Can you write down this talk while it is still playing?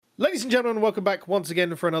Ladies and gentlemen, welcome back once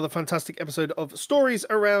again for another fantastic episode of Stories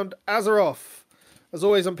Around Azeroth. As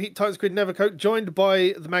always, I'm Pete Tightsquid Nevercoat, joined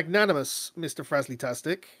by the magnanimous Mr.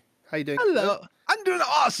 Frasley-tastic. How you doing? Hello. I'm doing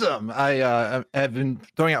awesome. I have been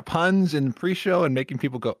throwing out puns in pre-show and making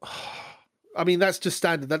people go, I mean, that's just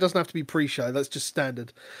standard. That doesn't have to be pre-show. That's just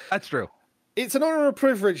standard. That's true. It's an honor and a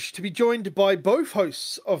privilege to be joined by both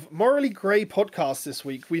hosts of Morally Grey podcast this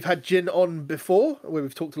week. We've had Jin on before, where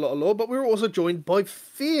we've talked a lot of lore, but we were also joined by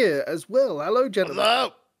Fear as well. Hello, gentlemen.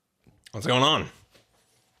 Hello. What's going on?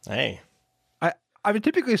 Hey. I would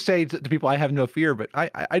typically say to people I have no fear, but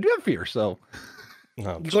I do have fear, so.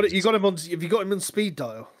 Oh, you got it. You got him on. Have you got him on speed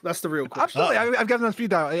dial? That's the real question. Absolutely, I've got him on speed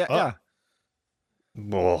dial. Yeah.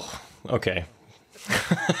 Oh, okay.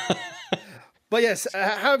 But yes,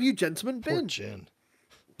 how have you gentlemen been? Poor Jin.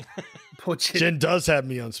 Poor Jin. Jin does have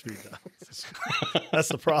me on speed dial. That's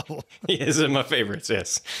the problem. He is in my favorites.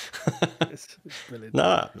 Yes. It's brilliant.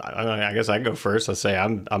 No, I guess I can go first. Let's say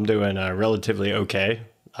I'm doing relatively okay,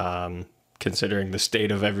 considering the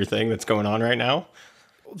state of everything that's going on right now.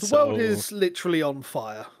 The world is literally on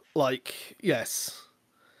fire. Like, yes.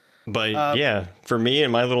 But yeah, for me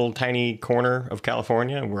in my little tiny corner of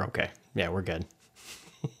California, we're okay. Yeah, we're good.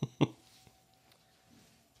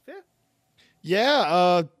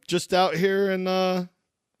 Yeah, just out here in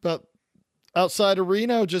about outside of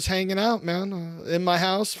Reno, just hanging out, man. In my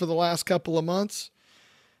house for the last couple of months,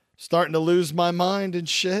 starting to lose my mind and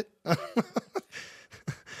shit. I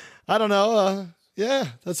don't know. Yeah,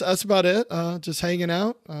 that's about it. Just hanging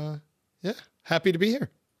out. Yeah, happy to be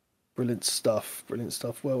here. Brilliant stuff. Brilliant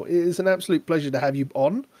stuff. Well, it is an absolute pleasure to have you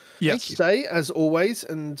on. Yes. Today, as always.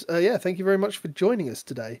 And yeah, thank you very much for joining us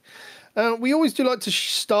today. We always do like to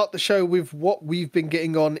start the show with what we've been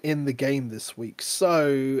getting on in the game this week.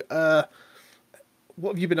 So,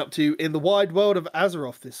 what have you been up to in the wide world of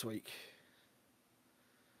Azeroth this week?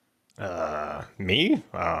 Me?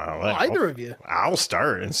 Either of you. I'll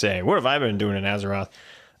start and say, what have I been doing in Azeroth?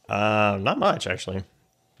 Not much, actually.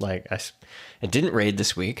 Like, I didn't raid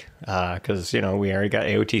this week because, we already got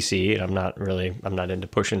AOTC, and I'm not into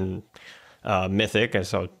pushing Mythic, and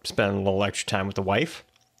so I spend a little extra time with the wife.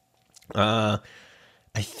 I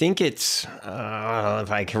think it's,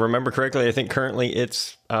 if I can remember correctly, I think currently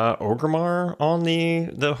it's Orgrimmar on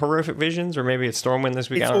the Horrific Visions, or maybe it's Stormwind this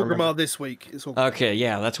week. It's Orgrimmar this week. It's Orgrimmar. Okay,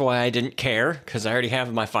 yeah, that's why I didn't care, because I already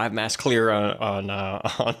have my 5 mass clear on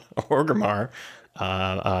Orgrimmar.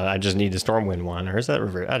 I just need the Stormwind one, or is that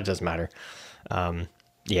reverse? It doesn't matter.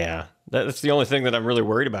 Yeah, that's the only thing that I'm really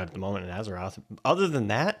worried about at the moment in Azeroth. Other than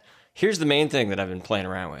that, here's the main thing that I've been playing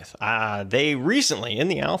around with. They recently, in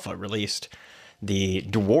the alpha, released the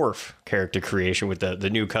dwarf character creation with the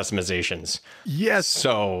new customizations. Yes.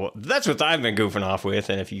 So that's what I've been goofing off with.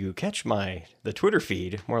 And if you catch the Twitter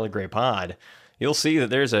feed, Morally Grey Pod, you'll see that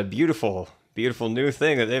there's a beautiful, beautiful new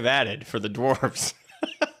thing that they've added for the dwarves.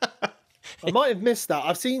 I might have missed that.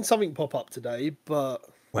 I've seen something pop up today, but...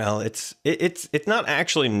 Well, it's not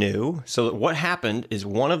actually new. So what happened is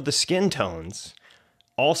one of the skin tones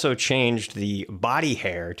also changed the body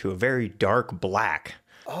hair to a very dark black.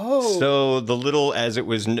 Oh. So the little, as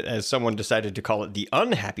someone decided to call it, the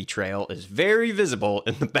unhappy trail is very visible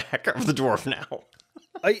in the back of the dwarf now.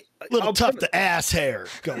 Little tough to ass hair.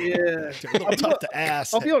 Go. Yeah. Little tough to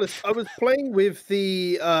ass. I'll be honest. I was playing with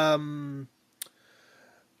the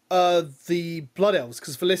Blood Elves,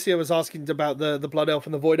 because Felicia was asking about the Blood Elf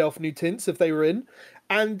and the Void Elf new tints, if they were in.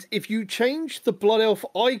 And if you change the Blood Elf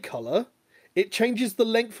eye colour, it changes the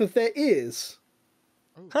length of their ears.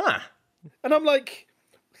 Huh. And I'm like,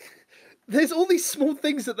 there's all these small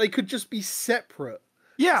things that they could just be separate.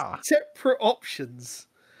 Yeah. Separate options.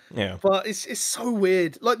 Yeah. But it's so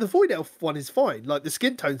weird. Like, the Void Elf one is fine. Like, the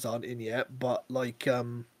skin tones aren't in yet, but, like,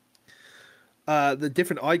 the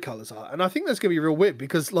different eye colors are. And I think that's going to be real weird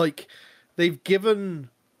because, like, they've given,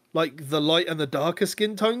 like, the light and the darker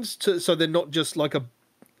skin tones so they're not just, like,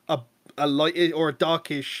 a light or a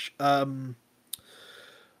darkish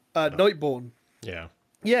Nightborn. Yeah.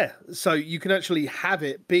 Yeah, so you can actually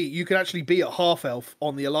be a half elf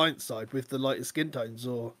on the Alliance side with the lighter skin tones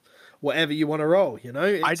or whatever you want to roll,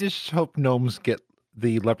 I just hope gnomes get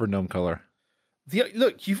the leopard gnome color.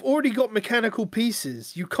 Look, you've already got mechanical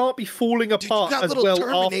pieces. You can't be falling apart you got as little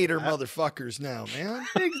well. Terminator motherfuckers now, man.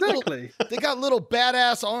 Exactly. They got little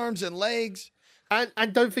badass arms and legs.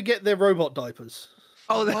 And don't forget their robot diapers.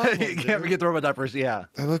 Oh, you can't forget the robot diapers, yeah.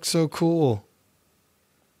 They look so cool.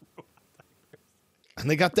 And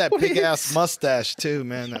they got that big ass mustache too,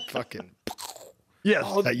 man. That fucking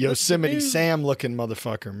Yes. that Yosemite Sam looking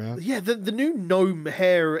motherfucker, man. Yeah, the new gnome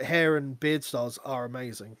hair and beard styles are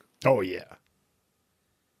amazing. Oh yeah.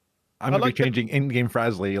 I'm gonna like be that- changing in-game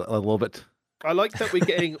Frazzly a little bit. I like that we're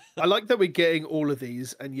getting. I like that we're getting all of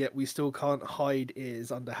these, and yet we still can't hide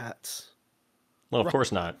ears under hats. Well, of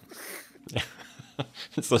course not.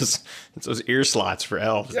 it's those ear slots for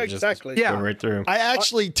elves. Yeah, that just exactly. go Yeah. right through. I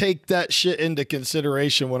actually take that shit into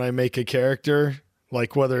consideration when I make a character,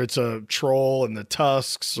 like whether it's a troll and the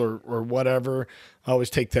tusks or whatever. I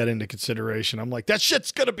always take that into consideration. I'm like, that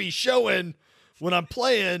shit's gonna be showing when I'm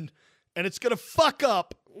playing, and it's gonna fuck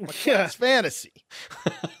up my Yeah. class fantasy.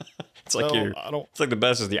 It's like So, your. I don't. It's like the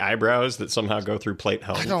best is the eyebrows that somehow go through plate I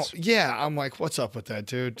helmets. don't. Yeah, I'm like, what's up with that,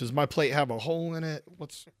 dude? Does my plate have a hole in it?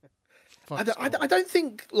 What's? I don't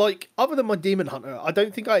think, like, other than my demon hunter, I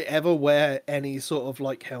don't think I ever wear any sort of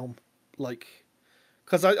like helm, like,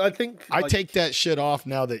 because I think I like, take that shit off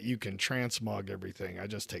now that you can transmog everything. I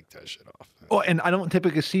just take that shit off. Oh, and I don't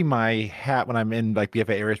typically see my hat when I'm in like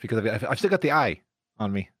BFA areas because I've still got the eye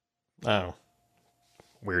on me. Oh,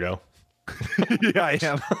 weirdo. Yeah, I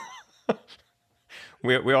am.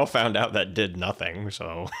 We all found out that did nothing.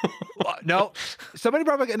 So Well, no, somebody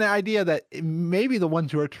brought back an idea that maybe the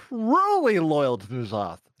ones who are truly loyal to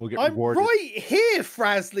N'Zoth will get I'm rewarded. right here,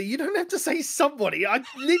 Frasley. You don't have to say somebody. I'm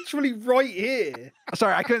literally right here.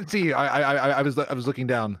 Sorry, I couldn't see you. I was looking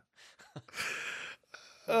down.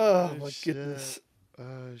 Oh my shit. goodness.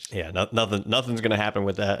 yeah, nothing's gonna happen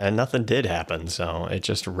with that, and nothing did happen. So it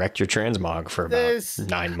just wrecked your transmog for about There's-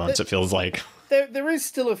 9 months. It feels like. There is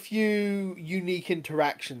still a few unique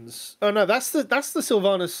interactions. Oh no, that's the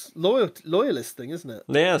Sylvanas loyalist thing, isn't it?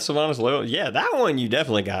 Yeah, Sylvanas loyal. Yeah, that one you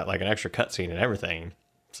definitely got like an extra cutscene and everything.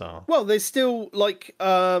 So Well, there's still like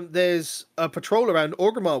there's a patrol around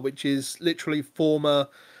Orgrimmar, which is literally former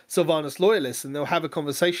Sylvanas loyalists, and they'll have a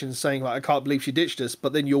conversation saying like, "I can't believe she ditched us,"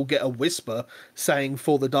 but then you'll get a whisper saying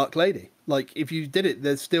 "For the Dark Lady." Like if you did it,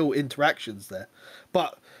 there's still interactions there.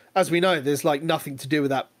 But as we know, there's like nothing to do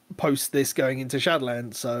with that post this going into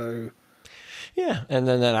Shadowlands. So yeah, and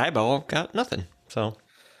then that eyeball got nothing. So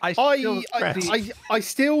I still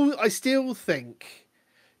think,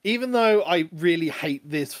 even though I really hate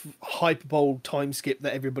this hyperbole time skip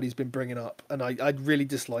that everybody's been bringing up, and I really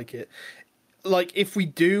dislike it. Like, if we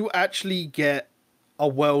do actually get a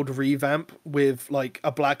world revamp with like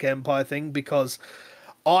a Black Empire thing, because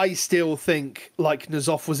I still think like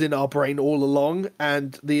N'Zoth was in our brain all along,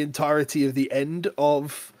 and the entirety of the end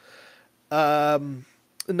of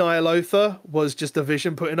Ny'alotha was just a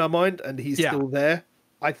vision put in our mind, and he's still there.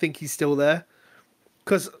 I think he's still there,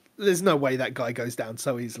 because there's no way that guy goes down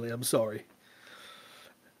so easily. I'm sorry.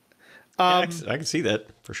 yeah, I can see that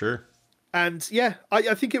for sure. And yeah,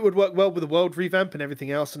 I think it would work well with the world revamp and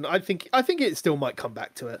everything else, and I think it still might come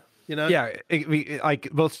back to it. You know? Yeah, like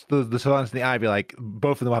both the Sylvanas and the Eye be like,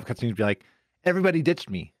 both of them will have cutscenes be like, everybody ditched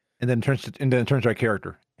me, and then turns to our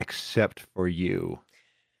character, except for you.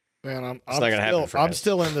 Man, not gonna happen for I'm us.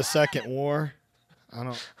 still in the second war. I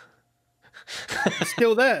don't. It's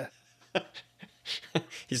still there.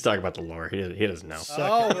 He's talking about the lore. He doesn't know.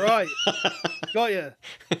 Oh right, got you.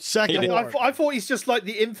 Second Yeah. war. I thought he's just like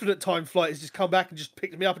the infinite time flight. Has just come back and just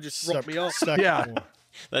picked me up and just dropped me off. Second Yeah. war.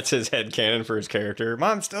 That's his head canon for his character.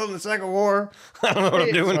 I'm still in the Second War. I don't know what I'm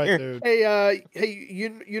Hey, doing Right, here. dude. Hey,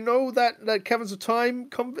 you know that Caverns of Time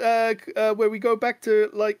where we go back to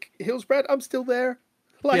like Hillsbrad? I'm still there.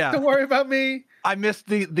 Like, Yeah. don't worry about me. I missed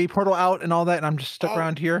the portal out and all that, and I'm just stuck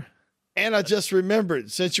around here. And I just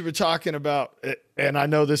remembered, since you were talking about it, and I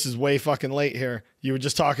know this is way fucking late here. You were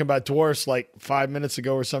just talking about dwarfs like 5 minutes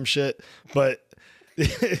ago or some shit, but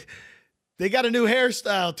they got a new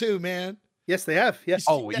hairstyle too, man. Yes, they have. Yes.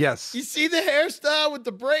 Oh yes, You see the hairstyle with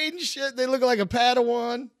the braid and shit? They look like a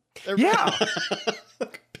Padawan. They're- yeah.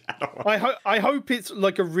 I hope it's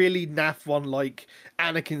like a really naff one, like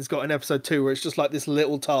Anakin's got in episode 2, where it's just like this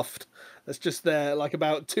little tuft that's just there, like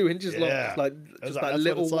about 2 inches Yeah. long, like That's, just that that's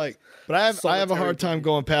little. what it's like. But I have a solitary hard time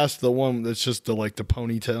going past the one that's just the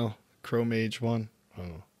ponytail Crow Mage one.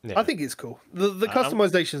 Oh. Yeah. I think it's cool. The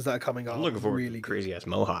customizations that are coming up. I'm looking forward really to crazy ass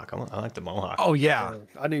mohawk. I like the mohawk. Oh yeah.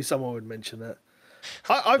 I knew someone would mention that.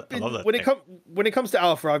 I've been love that when thing. when it comes to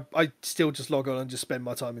Alpha, I still just log on and just spend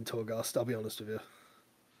my time in Torghast. I'll be honest with you.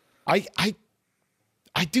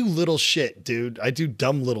 I do little shit, dude. I do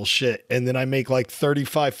dumb little shit, and then I make like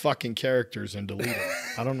 35 fucking characters and delete them.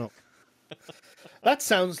 I don't know. That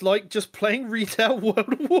sounds like just playing retail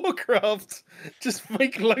World of Warcraft. Just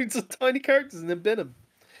make loads of tiny characters and then bin them.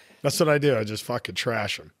 That's what I do. I just fucking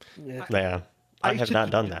trash them. Yeah. Yeah, I I have should-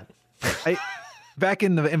 not done that. Back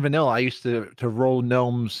in vanilla, I used to roll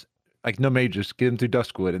gnomes, like no mages, get them through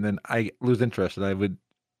Duskwood, and then I lose interest and I would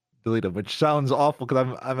delete them, which sounds awful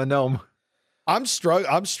because I'm a gnome. I'm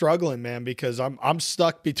struggling, man, because I'm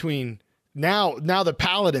stuck between now the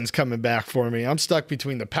paladin's coming back for me. I'm stuck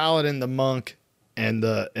between the paladin, the monk, and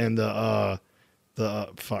the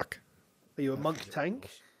fuck. Are you a monk tank?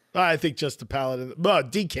 I think just the paladin. The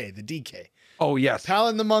DK. Oh yes.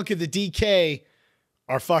 Paladin, the monk, and the DK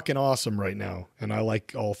are fucking awesome right now, and I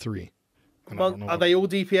like all three. And I don't know Are they all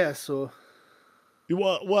DPS or?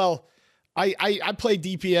 Well, I play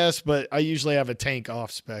DPS, but I usually have a tank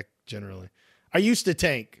off spec generally. I used to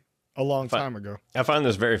tank a long time ago. I find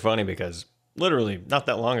this very funny because literally not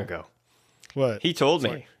that long ago, What? he told me,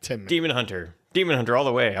 Like 10 minutes. Demon Hunter all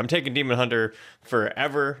the way. I'm taking Demon Hunter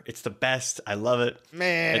forever. It's the best. I love it.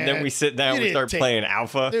 Man. And then we sit down, you we didn't start take- playing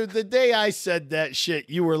Alpha. Dude, the day I said that shit,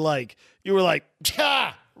 you were like,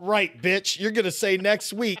 "Ha, right, bitch. You're gonna say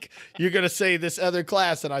next week, you're gonna say this other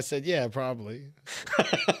class," and I said, "Yeah, probably."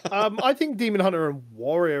 I think Demon Hunter and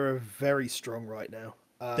Warrior are very strong right now.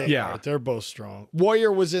 They're both strong.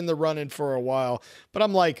 Warrior was in the running for a while, but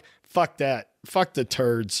I'm like, fuck that. Fuck the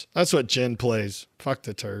turds. That's what Jen plays. Fuck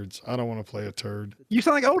the turds. I don't want to play a turd. You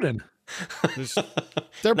sound like Odin.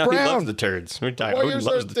 They're No, he loves brown. the turds. Odin Warriors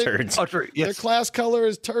loves are the thick. turds. Oh, true. Their Yes. class color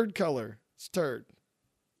is turd color. It's turd.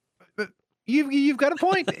 You've got a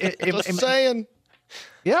point. Just saying.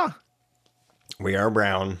 Yeah. We are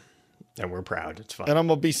brown, and we're proud. It's fun. And I'm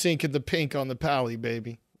gonna be sinking the pink on the pally,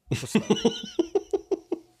 baby. It's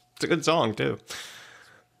a good song too.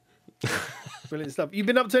 Brilliant stuff. You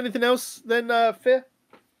been up to anything else then, Fear?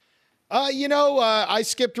 I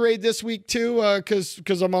skipped raid this week too,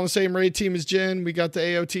 because I'm on the same raid team as Jen. We got the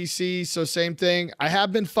AOTC, so same thing. I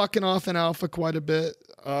have been fucking off in alpha quite a bit.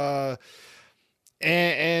 And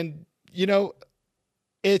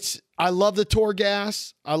I love the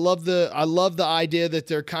Torghast. I love the idea that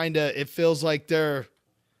they're it feels like they're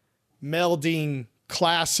melding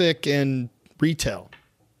classic and retail.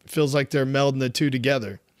 It feels like they're melding the two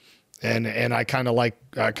together. And I kind of like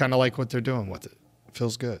what they're doing with it. It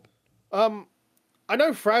feels good. I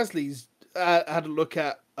know Frasley's had a look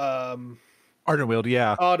at Ardenwield,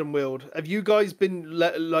 yeah. Ardenwield. Have you guys been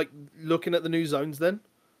looking at the new zones then?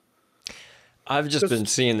 I've just been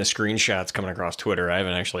seeing the screenshots coming across Twitter. I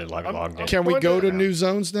haven't actually logged in. Can we trying go to- to new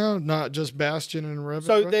zones now? Not just Bastion and Revan?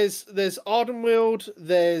 So there's Ardenwield,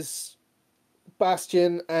 there's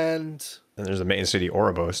Bastion, and And there's the main city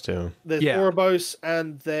Oribos too. there's Yeah. Oribos,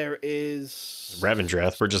 and there is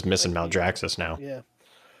Revendreth. We're just missing Maldraxxus now. Yeah.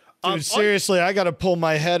 Dude, seriously, I gotta pull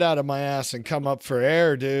my head out of my ass and come up for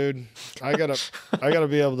air, dude. I gotta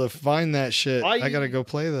be able to find that shit. I gotta go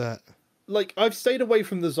play that. I've stayed away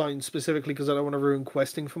from the zone specifically because I don't want to ruin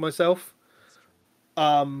questing for myself.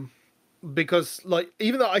 Because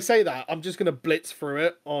even though I say that, I'm just gonna blitz through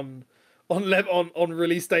it on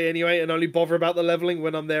release day anyway, and only bother about the leveling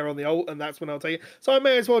when I'm there on the ult, and that's when I'll take it. So I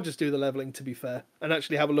may as well just do the leveling, to be fair, and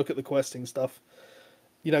actually have a look at the questing stuff.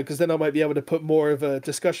 Because then I might be able to put more of a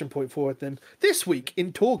discussion point forward than this week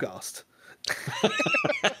in Torghast.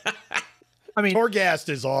 I mean, Torghast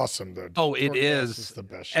is awesome, though. oh, it Torghast is. the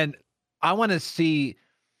best. And I want to see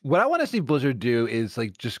what I want to see Blizzard do is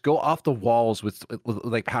just go off the walls with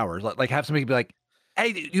powers. Like have somebody be like,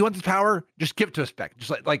 "Hey, do you want this power? Just give it to a spec."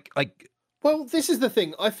 Just like Well, this is the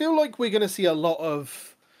thing. I feel like we're going to see a lot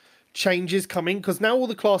of changes coming because now all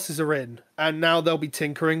the classes are in, and now they'll be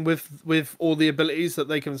tinkering with all the abilities that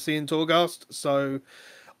they can see in Torghast. So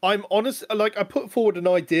I'm honest. I put forward an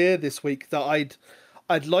idea this week that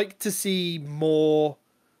I'd like to see more.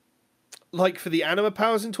 For the anima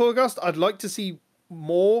powers in Torghast, I'd like to see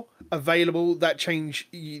more available that change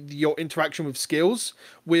your interaction with skills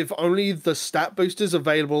with only the stat boosters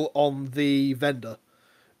available on the vendor.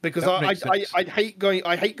 Because I hate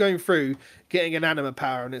going through getting an anima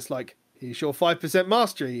power and it's like, here's your 5%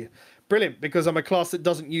 mastery. Brilliant, because I'm a class that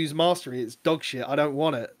doesn't use mastery. It's dog shit. I don't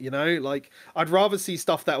want it, I'd rather see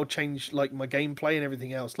stuff that will change my gameplay and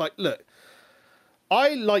everything else. Look,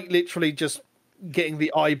 I literally just getting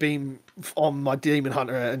the eye beam on my Demon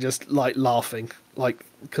Hunter and just laughing,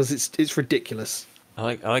 because it's ridiculous.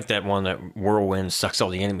 I like that one that whirlwind sucks all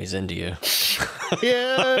the enemies into you.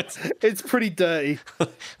 Yeah, it's pretty dirty.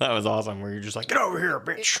 That was awesome. Where you're just like, get over here,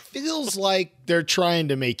 bitch. Feels like they're trying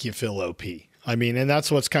to make you feel OP. I mean, and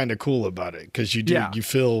that's what's kind of cool about it, because you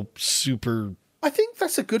feel super. I think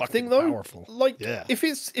that's a good thing, though. Powerful. If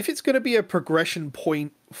it's going to be a progression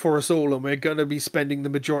point for us all, and we're going to be spending the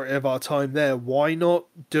majority of our time there, why not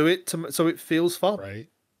do it so it feels fun? Right.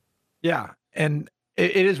 yeah. And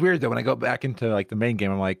it is weird though when I go back into the main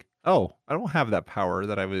game, I'm like, oh, I don't have that power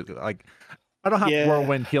that I would like. I don't have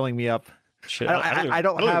whirlwind healing me up. Shit, I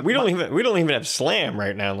don't have. We don't even have slam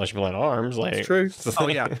right now unless you play arms. That's true. Oh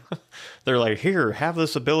yeah. They're like, here, have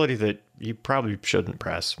this ability that you probably shouldn't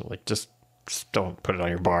press. Just still put it on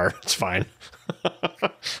your bar. It's fine.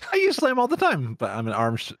 I use Slam all the time, but I'm an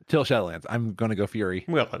arms till Shadowlands. I'm gonna go Fury.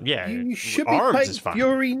 Well, yeah. You should be Arms playing is fine.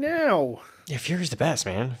 Fury now. Yeah, Fury's the best,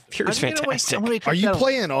 man. Fury's I'm gonna wait- fantastic. I'm gonna wait till Are you Shadowlands.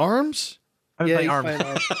 playing arms? I'm Yeah, playing he's arms. playing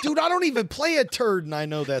arms. Dude, I don't even play a turd and I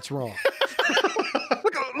know that's wrong.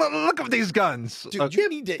 Look at these guns. Dude, Okay. you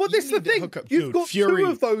need to, But you this is the need to thing. hook up. You've Dude, got Fury. 2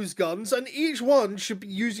 of those guns, and each one should be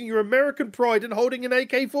using your American pride and holding an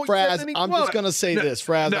AK-47 Fraz, in each I'm one. just gonna say this,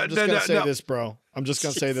 Fraz. no, I'm just no, gonna no, say no. this, bro. I'm just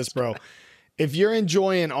gonna say this, bro. If you're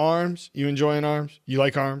enjoying arms, you enjoying arms? You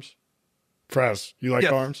like arms? Fraz, you like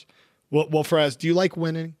Yes. arms? Well, Fraz, do you like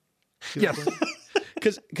winning? Yes.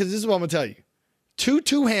 Because this is what I'm gonna tell you. 2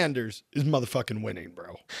 two-handers is motherfucking winning,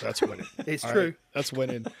 bro. That's winning. It's All true. right? That's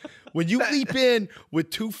winning. When you leap in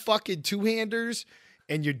with 2 fucking two-handers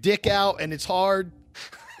and your dick out and it's hard,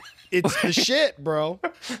 it's the shit, bro.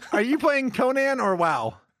 Are you playing Conan or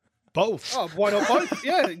WoW? Both. Oh, why not both?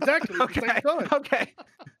 Yeah, exactly. At the Okay. same time. Okay.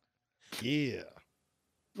 Yeah.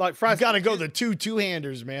 Like You Fraz, gotta go the 2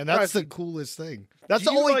 two-handers, man. That's Right. the coolest thing. That's Do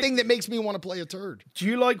the you only like- thing that makes me want to play a turd. do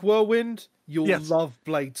you like Whirlwind? You'll Yes. love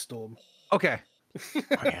Bladestorm. Okay. Oh,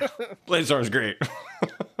 yeah. Bladestorm's great.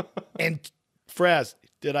 And Fraz,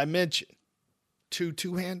 did I mention 2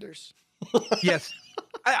 two-handers? Yes.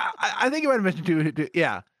 I think you might have mentioned two.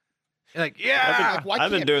 Yeah. Like yeah. Like, why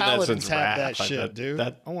I've been can't doing that paladins since have Wrath. that Like, shit, dude?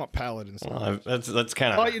 that- I want paladins. Well, that's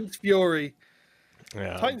kind of Titan's Fury.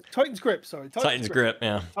 yeah. Titan's Grip, sorry. Titan's grip,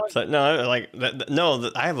 yeah. So, no, like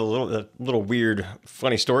I have a little weird,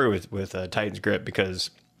 funny story with Titan's grip because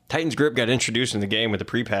Titan's grip got introduced in the game with the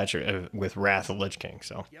pre-patch with Wrath of Lich King.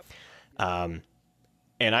 So,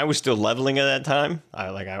 and I was still leveling at that time.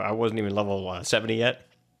 I wasn't even level 70 yet,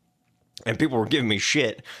 and people were giving me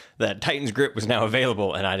shit that Titan's grip was now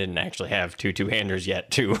available, and I didn't actually have two-handers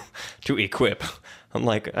yet to equip. I'm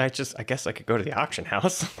like, I guess I could go to the auction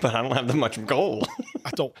house, but I don't have that much gold.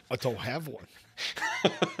 I don't have one.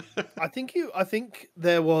 I think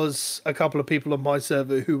there was a couple of people on my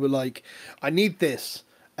server who were like, I need this,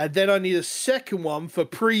 and then I need a second one for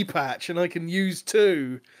pre-patch, and I can use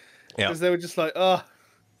 2. Yeah. Because they were just like, oh.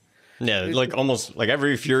 Yeah, like almost like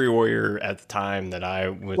every Fury Warrior at the time that I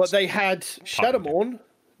was. But they had Shadowmourne.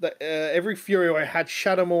 Every Fury Warrior had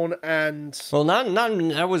Shadowmourne and... Well, not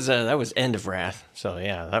that was End of Wrath. So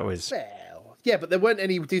yeah, that was. Well, yeah, but there weren't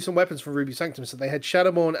any decent weapons from Ruby Sanctum, so they had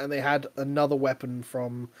Shadowmourne and they had another weapon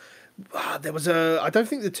from... there was a... I don't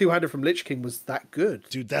think the two-hander from Lich King was that good.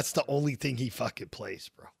 Dude, that's the only thing he fucking plays,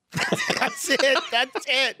 bro. That's it. That's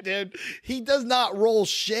it, dude. He does not roll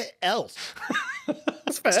shit else.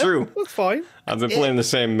 That's fair. It's true. That's fine. I've been playing the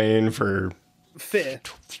same main for Fear.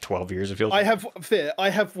 12 years. It feels. I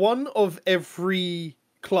have one of every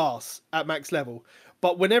class at max level,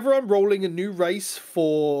 but whenever I'm rolling a new race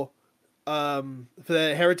for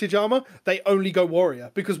their heritage armor, they only go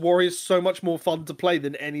warrior because warrior is so much more fun to play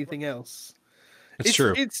than anything else. It's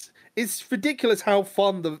true. It's ridiculous how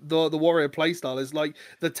fun the warrior playstyle is. Like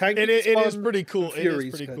the tank. It is pretty cool. It Fury's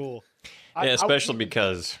is pretty good. cool. Yeah, especially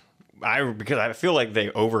because I feel like they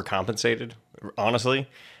overcompensated. Honestly.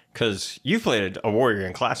 Because you played a warrior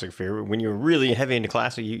in Classic Fear. When you were really heavy into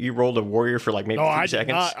Classic, you rolled a warrior for like maybe No, 3 I did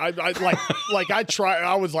seconds. not. I tried.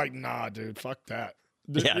 I was like, nah, dude, fuck that.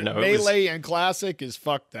 Yeah, no, it was- Melee and classic is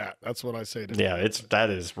fuck that. That's what I say to Yeah, that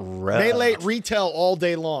is rough. melee retail all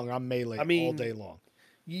day long. I'm melee I mean, all day long.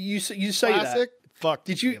 You say Classic, that. fuck.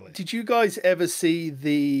 Did you melee. did you guys ever see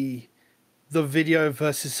the video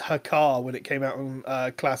versus Hakar when it came out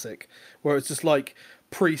on Classic, where it's just like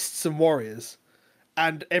priests and warriors,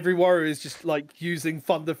 and every warrior is just like using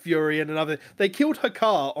Thunder Fury and another. They killed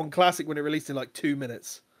Hakar on Classic when it released in like 2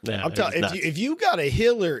 minutes. Yeah, I'm it telling was if nuts. you got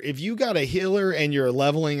a healer and you're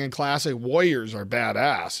leveling in classic, warriors are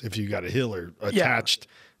badass. If you got a healer attached,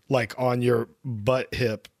 like on your butt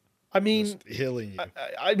hip, I mean, healing you.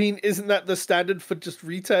 I mean, isn't that the standard for just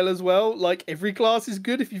retail as well? Like every class is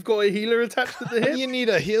good if you've got a healer attached to the hip. You need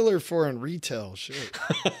a healer for in retail. Shit,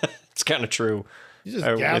 It's kind of true. you just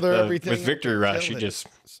gather everything with Victory and Rush. kill You it. just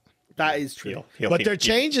That is true. heal. But heal, they're heal.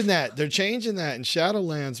 changing that. They're changing that in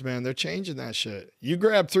Shadowlands, man. They're changing that shit. You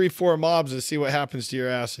grab 3-4 mobs and see what happens to your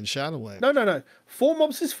ass in Shadowlands. No. 4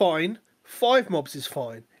 mobs is fine. 5 mobs is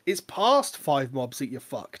fine. It's past 5 mobs that you're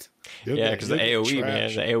fucked. Yeah, because the AOE,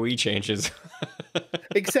 man, the AOE changes.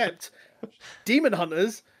 Except Demon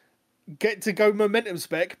Hunters get to go momentum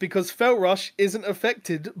spec because Fell Rush isn't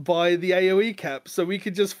affected by the AoE cap, so we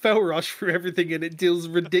could just Fell Rush through everything and it deals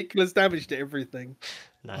ridiculous damage to everything.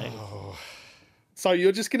 Nice. So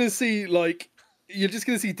you're just gonna see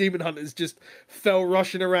Demon Hunters just Fell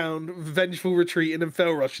Rushing around, Vengeful Retreating and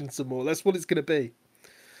Fell Rushing some more. That's what it's gonna be.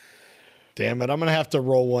 Damn it! I'm gonna have to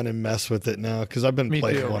roll one and mess with it now because I've been Me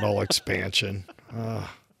playing too. one all expansion. Got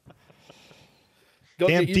Damn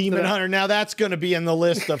to get used to Demon that. Hunter. Now that's gonna be in the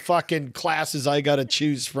list of fucking classes I gotta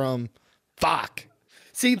choose from. Fuck.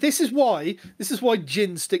 See, this is why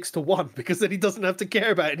Jin sticks to one, because then he doesn't have to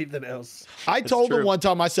care about anything else. I told him true. one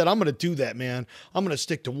time, I said, I'm going to do that, man. I'm going to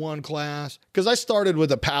stick to one class. Because I started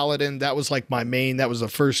with a paladin. That was like my main. That was the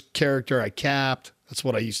first character I capped. That's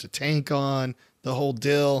what I used to tank on, the whole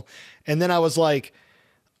deal. And then I was like,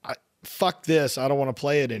 fuck this. I don't want to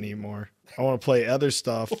play it anymore. I want to play other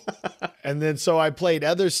stuff. And then so I played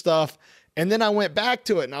other stuff. And then I went back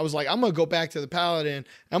to it. And I was like, I'm going to go back to the paladin.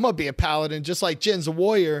 I'm going to be a paladin just like Jin's a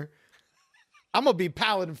warrior. I'm going to be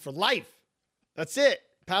paladin for life. That's it.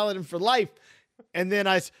 Paladin for life. And then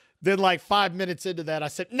then like 5 minutes into that, I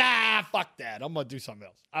said, nah, fuck that. I'm going to do something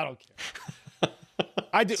else. I don't care.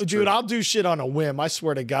 Dude, I'll do shit on a whim. I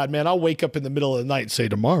swear to God, man. I'll wake up in the middle of the night and say,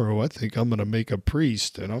 tomorrow, I think I'm going to make a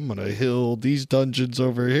priest and I'm going to heal these dungeons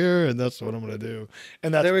over here. And that's what I'm going to do.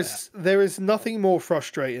 And that's There is nothing more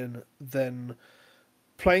frustrating than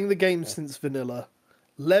playing the game since vanilla,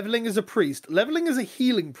 leveling as a priest, leveling as a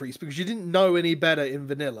healing priest because you didn't know any better in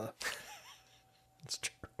vanilla. That's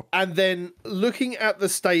true. And then looking at the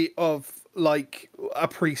state of like a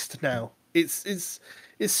priest now, it's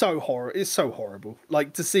so horrible.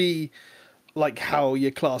 Like to see like how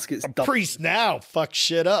your class gets dumped. priest now. Fuck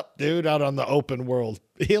shit up, dude, out on the open world.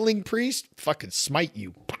 Healing priest? Fucking smite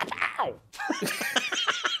you. Pow.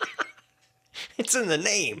 It's in the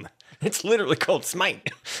name. It's literally called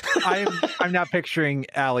Smite. I'm now picturing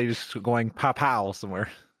Allie just going pow pow somewhere.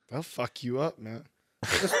 They'll fuck you up, man.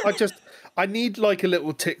 I need like a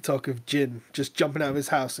little TikTok of Jin just jumping out of his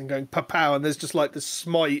house and going pow, and there's just like the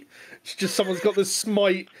smite. It's just someone's got the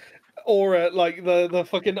smite aura, like the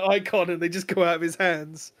fucking icon, and they just go out of his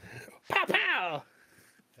hands. Pow.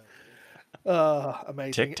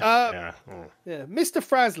 Amazing. TikTok. Yeah. Yeah, Mr.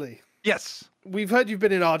 Frasley, Yes. we've heard you've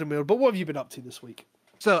been in Ardenweald, but what have you been up to this week?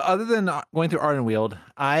 So other than going through Ardenweald,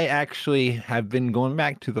 I actually have been going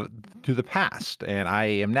back to the past, and I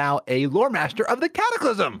am now a lore master of the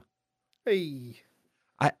Cataclysm. Hey,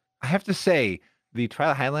 I have to say, the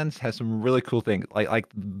Twilight Highlands has some really cool things, like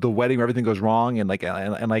the wedding where everything goes wrong, and like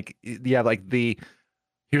yeah, like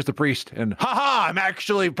here's the priest, and haha, I'm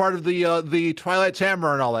actually part of the Twilight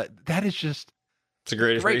Hammer and all that. That is just It's the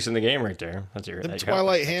greatest Great. race in the game right there. That's your Them that's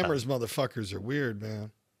Twilight your- Hammers motherfuckers are weird,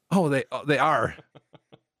 man. they are.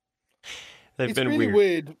 They've it's been really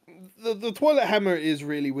weird. The Twilight Hammer is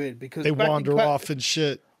really weird because They back in wander off and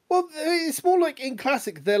shit. Well, it's more like in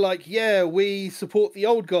Classic, they're like, yeah, we support the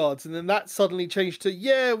old gods, and then that suddenly changed to,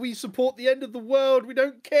 yeah, we support the end of the world. We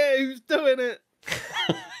don't care who's doing it.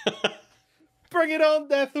 Bring it on,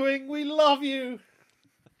 Deathwing. We love you.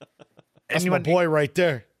 That's And my boy right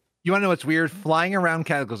there. You want to know what's weird? Flying around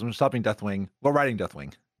Cataclysm, stopping Deathwing, while riding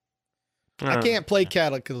Deathwing. I can't play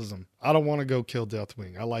Cataclysm. I don't want to go kill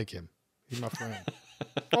Deathwing. I like him. He's my friend.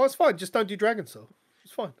 Oh, it's fine. Just don't do Dragon Soul.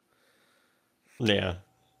 It's fine. Yeah.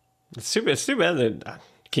 It's too bad that.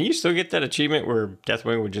 Can you still get that achievement where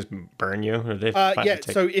Deathwing would just burn you? Or they finally Yeah,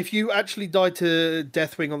 take- so if you actually die to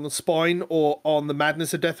Deathwing on the spine or on the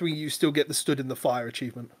Madness of Deathwing, you still get the Stood in the Fire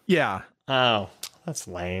achievement. Yeah, Oh, that's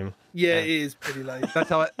lame. Yeah, it is pretty late. that's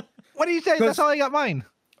how it. What do you say? That's how I got mine.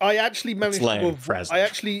 I actually managed lame, to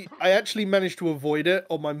Frasley. I actually managed to avoid it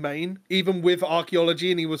on my main, even with archaeology,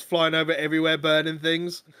 and he was flying over everywhere, burning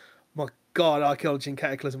things. My God, archaeology and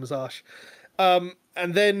Cataclysm was harsh. And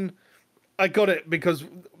then I got it because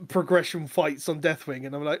progression fights on Deathwing,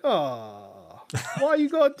 and I'm like, oh, why you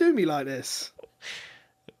gotta do me like this?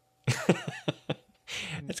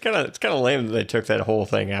 It's kind of lame that they took that whole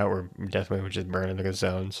thing out where Deathwing would just burn into the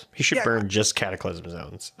zones. He should burn just Cataclysm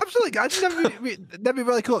zones. Absolutely, I think that'd be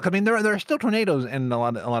really cool. I mean, there are still tornadoes in a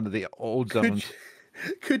lot of the old zones.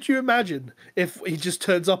 Could you imagine if he just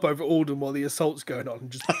turns up over Alden while the assault's going on and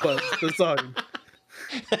just burns the zone?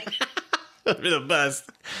 That'd be the best.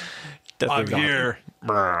 I'm here.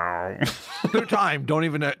 Good time.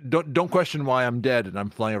 Don't question why I'm dead and I'm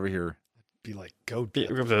flying over here. Be like, go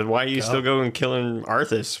Why are you still going killing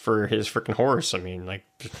Arthas for his freaking horse? I mean, like,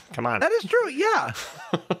 come on. That is true. Yeah.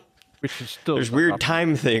 Which is still There's weird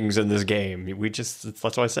time things in this game. That's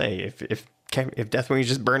what I say. If Deathwing is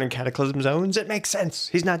just burning Cataclysm zones, it makes sense.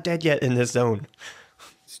 He's not dead yet in this zone.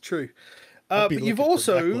 It's true. be But you've looking for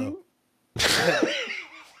also,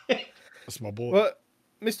 That's my boy. well,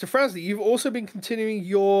 Mr. Frasley, you've also been continuing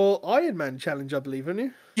your Iron Man challenge, I believe, haven't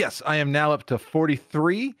you? Yes, I am now up to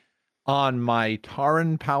 43 on my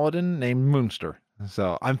Tauren paladin named Moonster.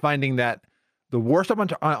 So I'm finding that the war stuff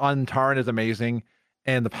on Tauren is amazing,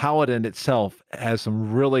 and the paladin itself has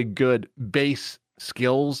some really good base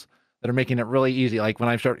skills that are making it really easy. Like when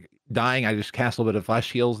I start dying, I just cast a little bit of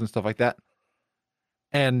flash heals and stuff like that.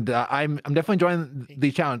 And I'm definitely enjoying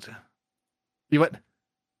the challenge. You what?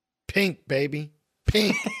 Pink, baby.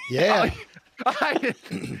 Pink. Yeah. Yes.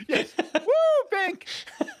 Woo, pink.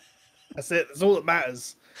 That's it. That's all that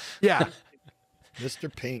matters. Yeah.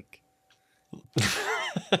 Mr. Pink.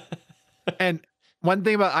 And one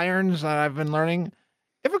thing about irons that I've been learning,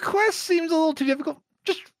 if a quest seems a little too difficult,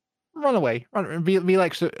 just run away. Be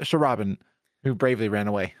like Sir Robin, who bravely ran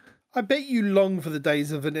away. I bet you long for the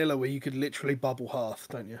days of vanilla where you could literally bubble hearth,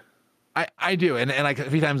 don't you? I do, and like a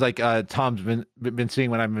few times, like Tom's been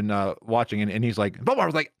seeing when I've been watching, and he's like, "Bubble," I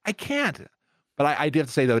was like, "I can't," but I do have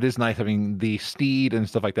to say though, it is nice having the steed and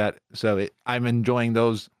stuff like that. So I'm enjoying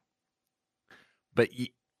those, but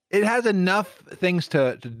it has enough things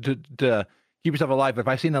to keep yourself alive. But if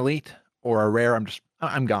I see an elite or a rare,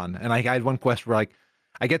 I'm gone. And I had one quest where like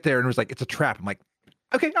I get there and it was like it's a trap. I'm like,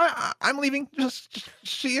 okay, I'm leaving. Just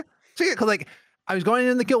see you, because like I was going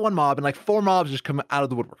in to kill one mob and like 4 mobs just come out of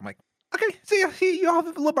the woodwork. I'm like, okay, see you all have a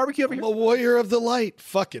little barbecue over I'm here. a warrior of the light.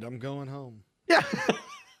 Fuck it, I'm going home. Yeah,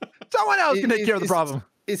 someone else can take care of the problem.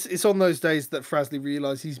 It's on those days that Frasley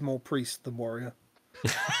realized he's more priest than warrior.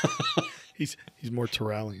 He's more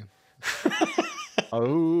Tyrallion.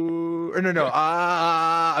 Oh no!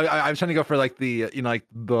 I was trying to go for like the like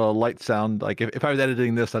the light sound. Like if I was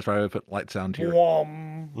editing this, that's why I would put light sound here.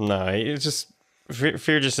 No, it's just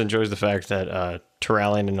Fear just enjoys the fact that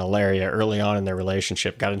Tyrallion and Ilaria early on in their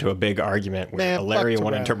relationship got into a big argument where Ilaria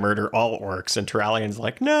wanted to murder all orcs, and Tyrallion's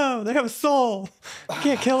like, "No, they have a soul. You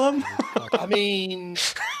can't kill them." I mean,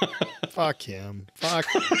 fuck him. Fuck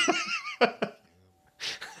him.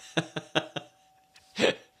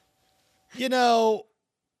 You know,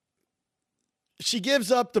 she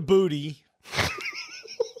gives up the booty.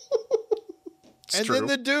 And true. then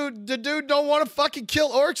the dude don't want to fucking kill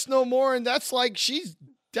orcs no more. And that's like,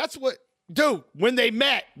 when they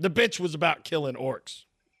met, the bitch was about killing orcs.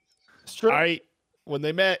 it's true. All right. When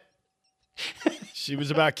they met, she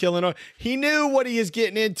was about killing orcs. He knew what he is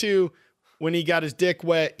getting into when he got his dick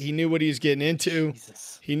wet. He knew what he was getting into.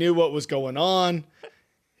 Jesus. He knew what was going on.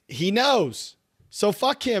 He knows. So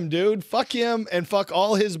fuck him, dude. Fuck him and fuck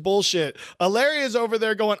all his bullshit. Ilaria's over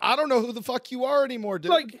there going, I don't know who the fuck you are anymore,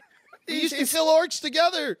 dude. Like, we used to kill orcs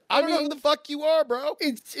together. I don't know who the fuck you are, bro.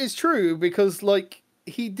 It's true because like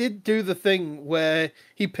he did do the thing where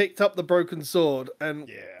he picked up the broken sword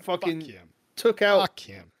and fucking fuck him. took out Fuck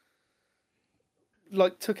him.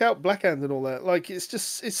 took out Blackhand and all that. Like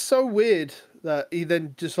it's so weird that he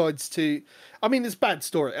then decides to. I mean, it's bad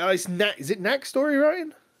story. Is it Knack's story,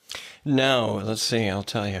 Ryan? No, let's see. I'll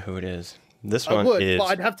tell you who it is. This I one would, is. but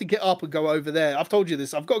I'd have to get up and go over there. I've told you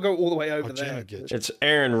this. I've got to go all the way over there. Jenna get you. It's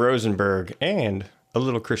Aaron Rosenberg and a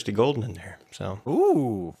little Christy Golden in there. So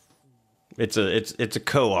Ooh, it's a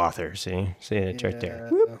co-author. See it right there.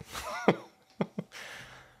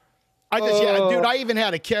 Dude, I even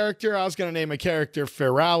had a character. I was going to name a character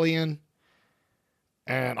Feralian.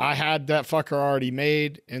 And I had that fucker already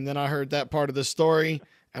made. And then I heard that part of the story.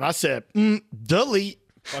 And I said, delete.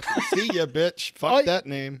 Fucking see ya, bitch. Fuck that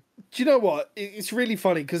name. Do you know what? It's really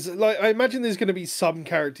funny because, like, I imagine there's going to be some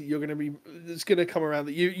character that's going to come around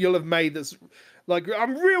that you'll have made that's like,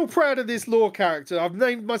 I'm real proud of this lore character. I've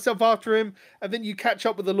named myself after him, and then you catch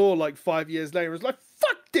up with the lore like 5 years later. It's like,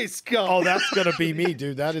 fuck this guy. Oh, that's gonna be me,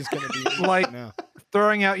 dude. That is gonna be me. like now.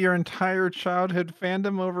 throwing out your entire childhood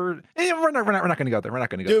fandom over. We're not going to go there. We're not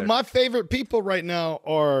going to go Dude, there. my favorite people right now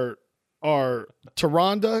are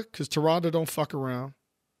Tyrande, because Tyrande don't fuck around.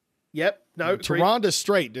 Yep. No. agreed. Tyrande's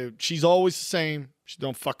straight, dude. She's always the same. She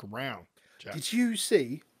don't fuck around. Jack. Did you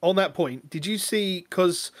see on that point? Did you see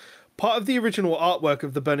because part of the original artwork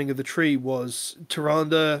of the burning of the tree was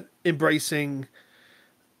Tyrande embracing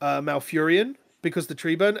Malfurion because the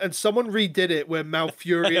tree burned, and someone redid it where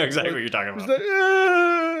Malfurion I know exactly what you're talking was about. like,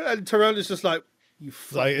 "Ah," and Tyrande's just like, you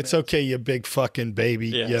Like, it's okay, you big fucking baby.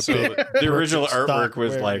 Yeah, You so big the original stock artwork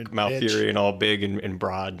was wearing like bitch. Malfurion all big and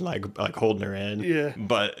broad, like holding her head. Yeah.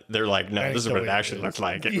 But they're like, no, That this is ain't what the it way it actually is. looks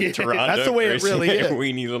like. It Yeah. was Tyrande That's the way it really racing is. a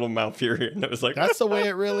weenie little Malfurion. It was like, That's the way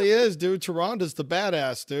it really is, dude. Tyrande's the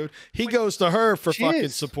badass, dude. He goes to her for She fucking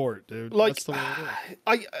is. support, dude. like, That's the way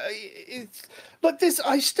it is. it's like this.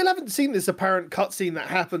 I still haven't seen this apparent cutscene that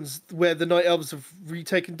happens where the Night Elves have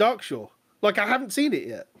retaken Darkshore. Like, I haven't seen it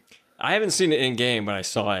yet. I haven't seen it in game, but I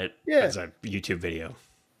saw it Yeah. as a YouTube video.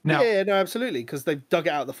 Now, Yeah, no, absolutely, because they've dug it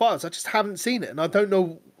out of the files. I just haven't seen it, and I don't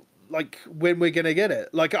know, like, when we're gonna get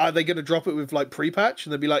it. Like, are they gonna drop it with like pre-patch,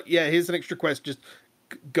 and they'll be like, "Yeah, here's an extra quest. Just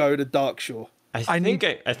go to Darkshore."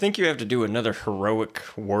 I think you have to do another heroic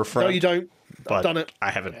Warfront. No, you don't. But I've done it. I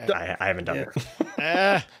haven't. I haven't done it.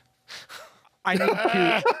 Eh,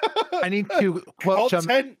 I need to quote Hot some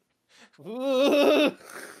tent.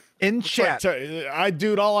 in chat.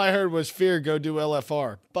 dude, all I heard was Fear go do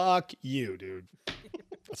LFR. Fuck you, dude.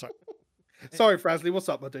 Sorry. Sorry, Frasley. What's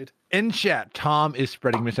up, my dude? In chat, Tom is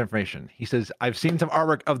spreading misinformation. He says, "I've seen some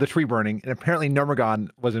artwork of the tree burning, and apparently Nomergon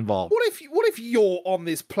was involved." What if you're on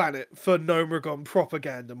this planet for Nomergon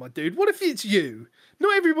propaganda, my dude? What if it's you,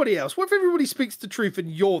 not everybody else? What if everybody speaks the truth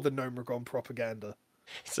and you're the Nomergon propaganda?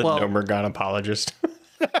 He's a Nomergon apologist.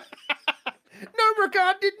 Nomergon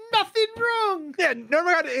did nothing wrong. Yeah,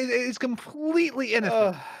 Nomergon is completely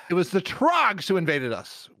innocent. It was the Trogs who invaded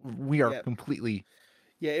us. We are completely.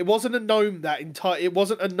 Yeah, it wasn't a gnome it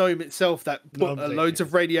wasn't a gnome itself that put Gnomes loads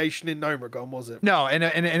of radiation in Nomergon, was it? No, and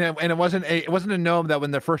it wasn't a gnome that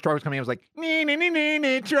when the first Trog was coming, it was like, nee,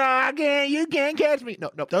 Trog, you can't catch me.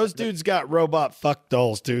 No. Those dudes got robot fuck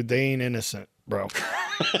dolls, dude. They ain't innocent, bro.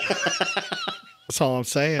 That's all I'm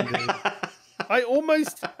saying, dude. I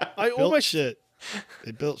almost Shit.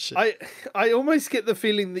 They built shit. I almost get the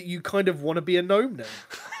feeling that you kind of want to be a gnome now.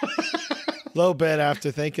 Low bit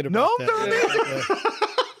after thinking about Gnomes that. are amazing.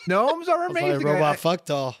 Gnomes are amazing. Robot fuck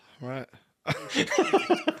doll. Right.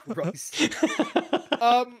 Christ.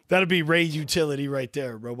 That'd be Ray utility right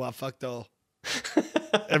there. Robot fuck doll.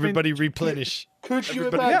 Everybody replenish. Could you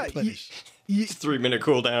Everybody imagine? replenish. It's 3-minute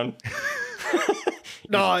cooldown.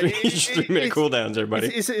 No, Just 3-minute cooldowns, everybody.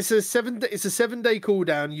 It's a 7-day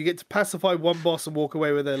cooldown. You get to pacify one boss and walk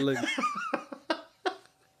away with their loot.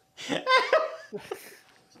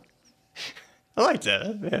 I like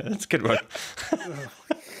that. Yeah, that's a good one.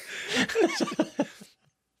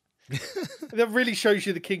 That really shows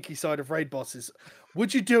you the kinky side of raid bosses.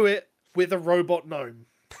 Would you do it with a robot gnome?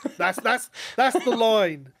 That's the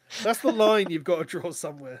line. That's the line you've got to draw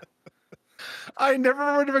somewhere. I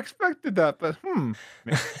never would have expected that, but Well,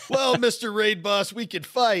 Mr. Raid Boss, we could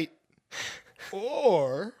fight.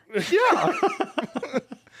 Or yeah.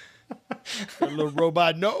 a little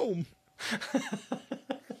robot gnome.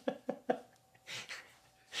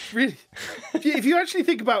 Really, if you actually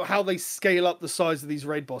think about how they scale up the size of these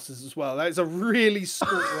raid bosses as well, that is a really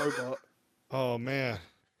small robot. Oh man.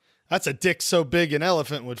 That's a dick so big an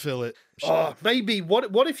elephant would fill it. Maybe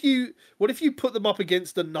what if you put them up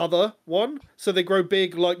against another one so they grow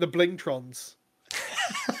big like the Blingtrons?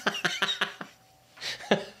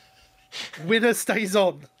 Winner stays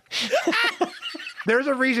on. There's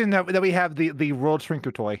a reason that we have the World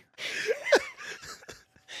Shrinker toy.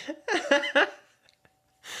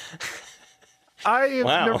 I have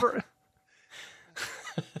Wow. never.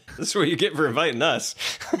 This is what you get for inviting us.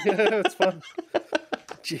 Yeah, it's fun.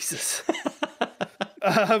 Jesus.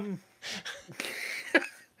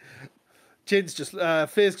 Jin's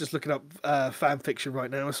Fear's just looking up fan fiction right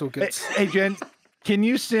now. It's all good. Hey Jen, can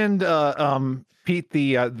you send Pete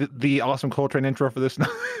the awesome Coltrane intro for this?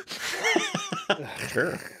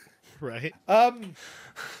 Sure. Right?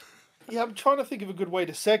 Yeah, I'm trying to think of a good way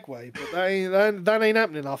to segue, but that ain't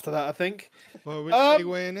happening after that, I think. What are we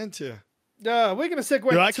segueing into? We're going to segue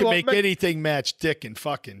Dude, I to can our make anything match dick and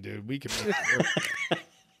fucking, dude. We can make it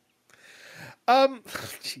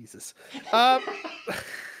work. Jesus. I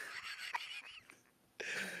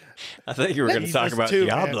think you were going to talk about Too,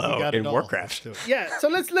 man. We Diablo got in it all. Warcraft. Let's do it. Yeah, so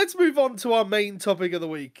let's move on to our main topic of the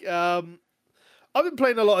week. I've been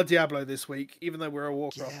playing a lot of Diablo this week, even though we're a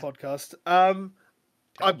Warcraft podcast.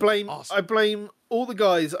 I blame all the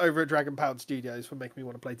guys over at Dragon Pound Studios for making me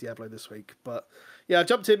want to play Diablo this week. But yeah, I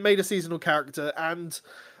jumped in, made a seasonal character, and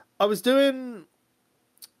I was doing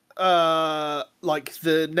like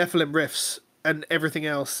the Nephilim Rifts and everything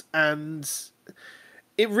else, and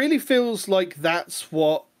it really feels like that's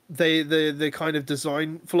what the kind of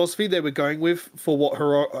design philosophy they were going with for what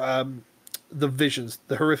the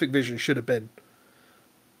horrific visions should have been.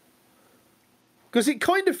 Because it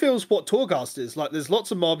kind of feels what Torghast is. Like, there's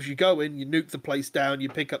lots of mobs, you go in, you nuke the place down, you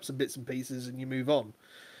pick up some bits and pieces, and you move on.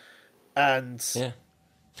 And...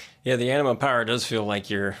 Yeah, the Anima Power does feel like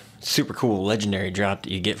your super cool legendary drop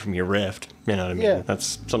that you get from your Rift. You know what I mean? Yeah.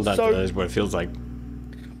 That's sometimes So- that is what it feels like.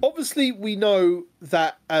 obviously, we know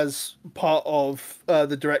that as part of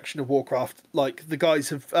the direction of Warcraft, like, the guys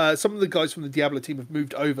have... some of the guys from the Diablo team have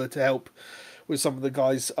moved over to help with some of the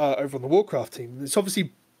guys over on the Warcraft team. It's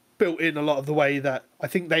obviously built in a lot of the way that I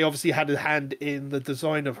think they obviously had a hand in the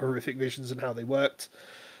design of Horrific Visions and how they worked.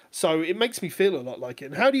 So it makes me feel a lot like it.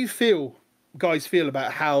 And how do you guys feel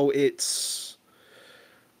about how it's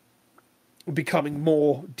becoming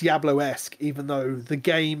more Diablo-esque, even though the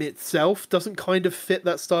game itself doesn't kind of fit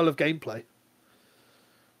that style of gameplay?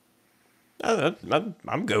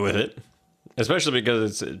 I'm good with it, especially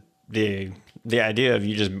because it's the idea of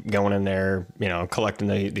you just going in there, collecting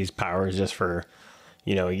these powers just for,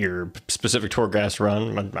 your specific Torghast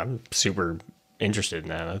run. I'm super interested in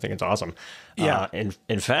that. I think it's awesome. Yeah.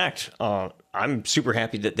 In fact, I'm super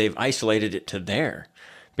happy that they've isolated it to there,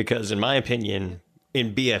 because in my opinion,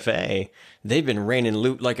 in BFA, they've been raining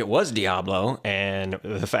loot like it was Diablo, and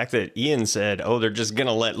the fact that Ian said, "Oh, they're just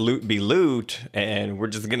gonna let loot be loot, and we're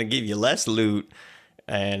just gonna give you less loot,"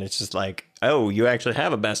 and it's just like, "Oh, you actually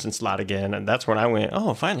have a best in slot again," and that's when I went,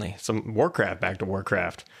 "Oh, finally, some Warcraft back to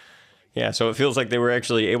Warcraft." Yeah, so it feels like they were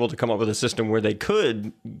actually able to come up with a system where they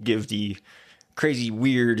could give the crazy,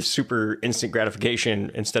 weird, super instant gratification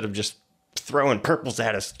instead of just throwing purples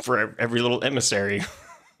at us for every little emissary.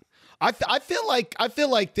 I feel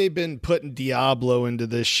like they've been putting Diablo into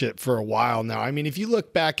this shit for a while now. I mean, if you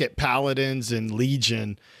look back at Paladins and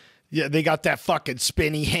Legion, yeah, they got that fucking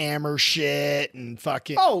spinny hammer shit and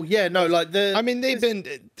fucking. Oh yeah, no, like I mean,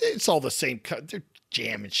 it's all the same. They're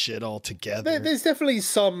jamming shit all together. There's definitely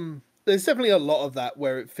a lot of that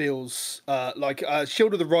where it feels like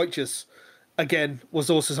Shield of the Righteous. Again, was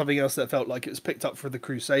also something else that felt like it was picked up for the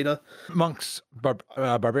Crusader. Monks,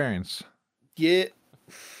 barbarians. Yeah.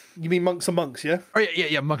 You mean monks and monks, yeah? Oh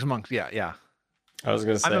yeah, monks. Yeah. I was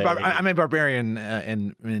gonna say, I'm a barbarian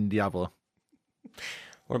in Diablo.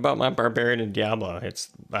 What about my barbarian in Diablo? It's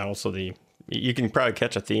also you can probably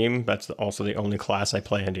catch a theme. That's also the only class I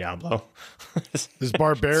play in Diablo. Is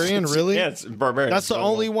barbarian really? Yeah, it's barbarian. That's the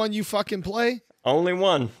only one you fucking play? Only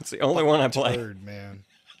one. It's the only one I play. Third, man.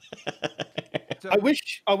 I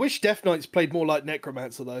wish Death Knights played more like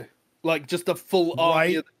Necromancer though. Like just a full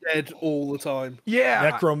army of the dead all the time. Yeah.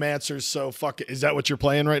 Necromancer's so fucking. Is that what you're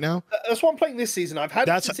playing right now? That's what I'm playing this season. I've had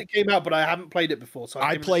it since it came out, but I haven't played it before. So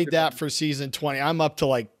I played that for season 20. I'm up to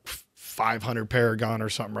like 500 Paragon or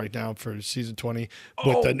something right now for season 20.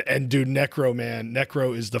 And dude,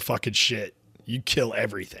 Necro is the fucking shit. You kill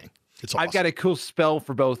everything. It's awesome. I've got a cool spell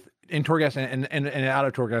for both in Torghast and out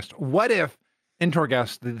of Torghast. What if in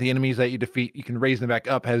Torghast, the enemies that you defeat, you can raise them back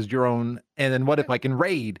up as your own, and then what if like in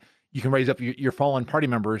Raid, you can raise up your fallen party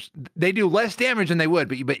members. They do less damage than they would,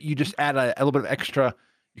 but you just add a little bit of extra.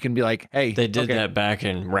 You can be like, hey, they did that back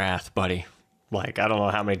in Wrath, buddy. Like, I don't know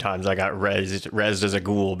how many times I got rezzed as a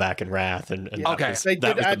ghoul back in Wrath, and okay, they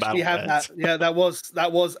did actually have that. Yeah, that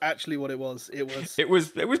was actually what it was. It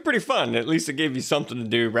was pretty fun. At least it gave you something to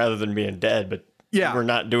do rather than being dead. But yeah, you were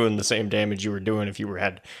not doing the same damage you were doing if you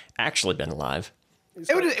had actually been alive.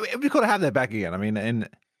 It would be cool to have that back again. I mean, and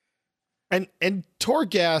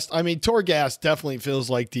Torghast, Torghast definitely feels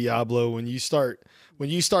like Diablo when you start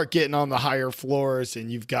getting on the higher floors and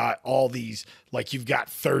you've got all these, like you've got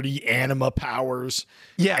 30 anima powers.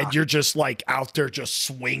 Yeah. And you're just like out there just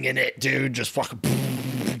swinging it, dude. Just fucking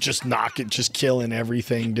just knocking, just killing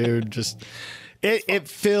everything, dude. Just it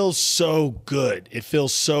feels so good. It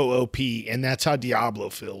feels so OP. And that's how Diablo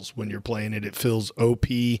feels when you're playing it. It feels OP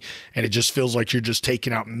and it just feels like you're just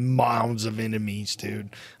taking out mounds of enemies,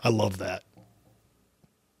 dude. I love that.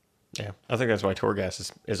 Yeah, I think that's why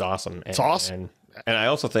Torghast is awesome. It's awesome. And I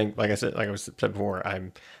also think, like I said before, I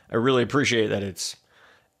really appreciate that it's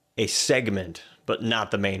a segment, but not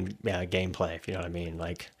the main gameplay, if you know what I mean.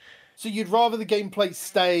 Like, so you'd rather the gameplay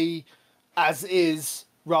stay as is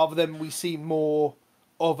rather than we see more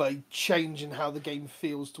of a change in how the game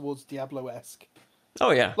feels towards Diablo-esque.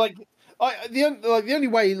 Oh yeah, the only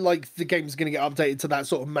way like the game's going to get updated to that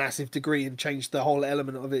sort of massive degree and change the whole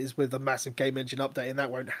element of it is with a massive game engine update, and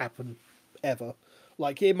that won't happen ever.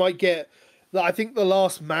 Like it might get. I think the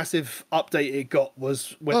last massive update it got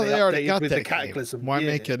was when they updated with the Cataclysm. Game. Why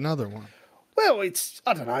make another one? Well,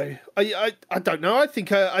 I don't know. I don't know. I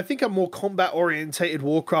think a more combat orientated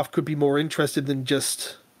Warcraft could be more interested than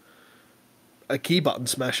just a key button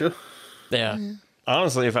smasher. Yeah.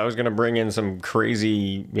 Honestly, if I was going to bring in some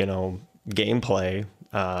crazy, gameplay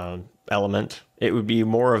element, it would be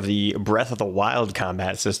more of the Breath of the Wild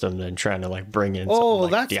combat system than trying to like bring in. Oh,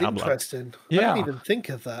 like that's Diablo. interesting. Yeah. I didn't even think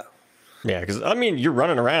of that. Yeah, because I mean, you're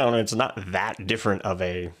running around, and it's not that different of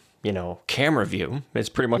a camera view. It's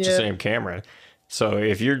pretty much the same camera. So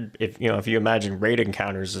if you imagine raid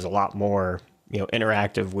encounters is a lot more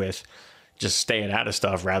interactive with just staying out of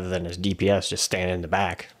stuff rather than as DPS just standing in the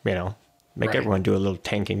back. Make everyone do a little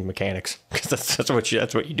tanking mechanics because that's what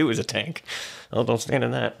you do as a tank. Oh, don't stand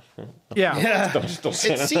in that. yeah. Don't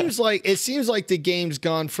stand in It seems like the game's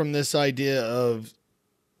gone from this idea of,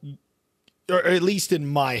 or at least in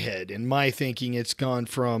my head, in my thinking, it's gone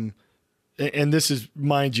from, and this is,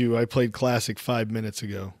 mind you, I played Classic 5 minutes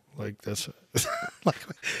ago. Like that's like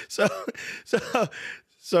so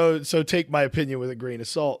So take my opinion with a grain of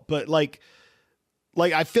salt. But like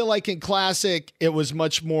I feel like in Classic, it was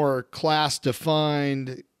much more class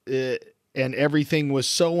defined, and everything was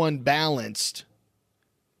so unbalanced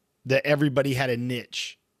that everybody had a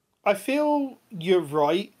niche. I feel you're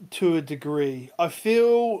right to a degree. I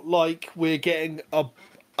feel like we're getting a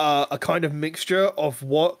kind of mixture of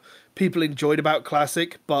what people enjoyed about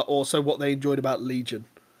Classic, but also what they enjoyed about Legion,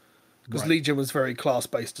 because Legion was very class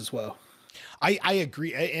based as well. I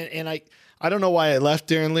agree, and I don't know why I left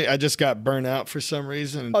during I just got burnt out for some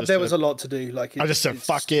reason. And There was a lot to do. Like I just said,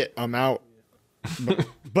 "Fuck it, I'm out."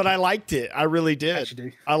 But I liked it. I really did.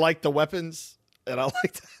 Actually do. I liked the weapons, and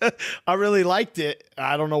I really liked it.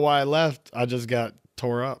 I don't know why I left. I just got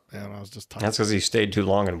tore up, and I was just tired. That's because you stayed too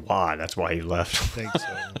long in WoD. That's why you left. I think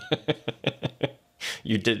so.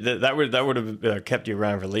 You did that would have kept you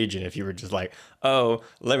around for Legion if you were just like, oh,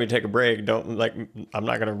 let me take a break. Don't like, I'm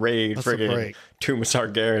not gonna raid What's the friggin' break?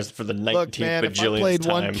 Tumasar Garrus for the 19th Look, man, if I bajillionth played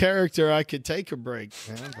time. one character, I could take a break,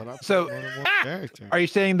 man. But I So- played more than one character. Are you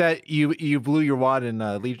saying that you blew your wad in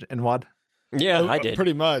Legion and WoD? Yeah, I did.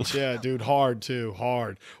 Pretty much, yeah, dude. Hard too,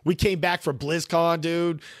 hard. We came back from BlizzCon,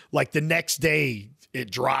 dude. Like the next day,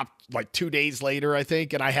 it dropped. Like 2 days later, I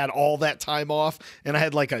think, and I had all that time off, and I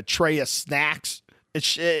had like a tray of snacks and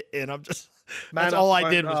shit, and I'm just that's all I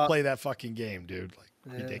did was play that fucking game, dude. Like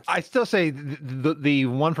ridiculous. I still say the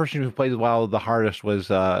one person who played WoW the hardest was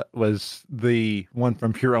the one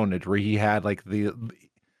from Pure Ownage, where he had like there's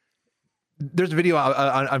a video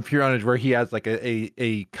on Pure Ownage where he has like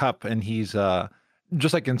a cup, and he's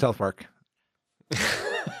just like in South Park.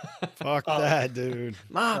 Fuck that, dude.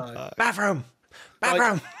 Mom, bathroom.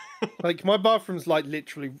 Like my bathroom's like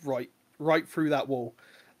literally right through that wall.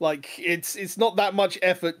 Like it's not that much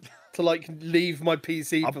effort to like leave my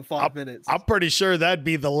PC for 5 minutes. I'm pretty sure that'd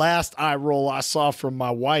be the last eye roll I saw from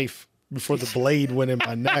my wife before the blade went in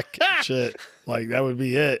my neck and shit. Like that would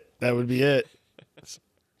be it. That would be it.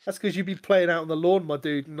 That's because you'd be playing out on the lawn, my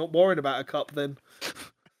dude, not worrying about a cup then.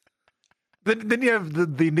 Then you have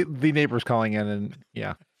the neighbors calling in, and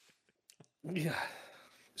yeah. Yeah.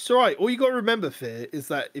 It's all right. All you got to remember, Fear, is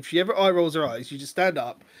that if she ever eye rolls her eyes, you just stand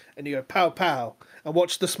up and you go pow pow and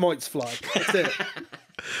watch the smites fly. That's it.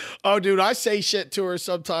 Oh, dude, I say shit to her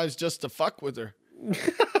sometimes just to fuck with her.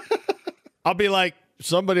 I'll be like,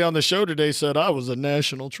 somebody on the show today said I was a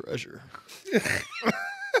national treasure.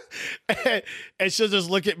 And she'll just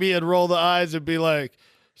look at me and roll the eyes and be like,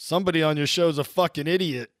 somebody on your show's a fucking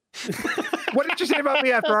idiot. What did you say about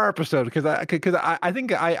me after our episode? Because I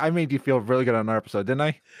think I made you feel really good on our episode, didn't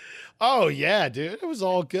I? Oh, yeah, dude. It was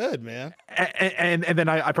all good, man. And then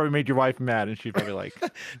I probably made your wife mad, and she'd probably like,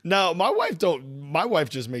 No, my wife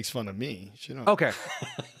just makes fun of me. She don't. okay.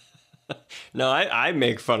 No, I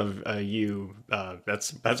make fun of you.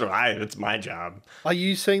 That's my job. Are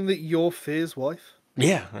you saying that you're Fear's wife?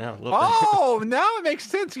 Yeah, a little bit. Oh, now it makes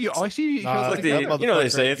sense. I see. Nah, Like that you know, they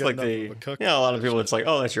motherfucker say ain't it's like good the, enough of a cook. you know, a lot of people, it's like,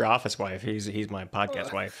 oh, that's your office wife. He's my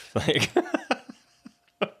podcast wife. Like,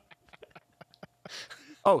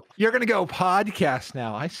 Oh, you're gonna go podcast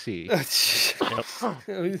now. I see. That's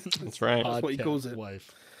that's right. what he calls it.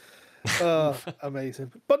 Wife.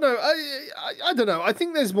 Amazing. But no, I don't know. I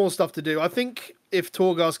think there's more stuff to do. I think if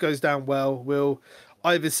Torghast goes down well, we'll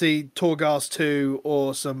either see Torghast 2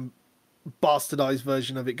 or some bastardized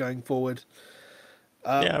version of it going forward.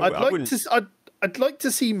 Yeah, I'd like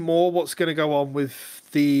to see more what's going to go on with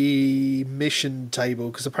the mission table,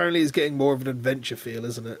 because apparently it's getting more of an adventure feel,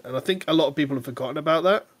 isn't it? And I think a lot of people have forgotten about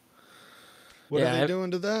that. What Yeah, are they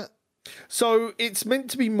doing to that? So it's meant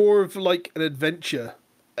to be more of like an adventure,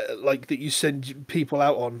 like that you send people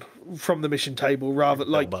out on from the mission table, rather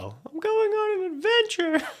like Bilbo, I'm going on an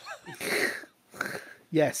adventure.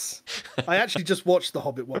 yes. I actually just watched the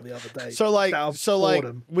Hobbit one the other day. So like, out of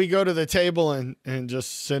boredom. we go to the table and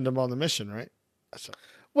just send them on the mission, right?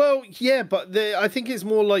 Well, yeah, but I think it's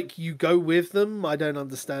more like you go with them. I don't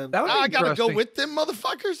understand. That would be I gotta go interesting. with them,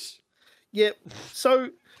 motherfuckers. Yeah, so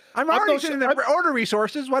I'm I'm already not sitting sure- there for order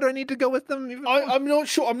resources. Why do I need to go with them? Even more? I'm not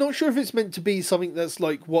sure. I'm not sure if it's meant to be something that's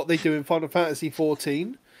like what they do in Final Fantasy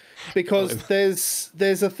 14, because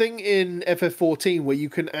there's a thing in FF14 where you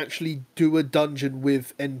can actually do a dungeon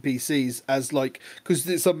with NPCs as like, because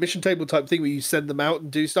it's a mission table type thing where you send them out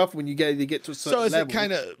and do stuff when you get to a certain So is level. it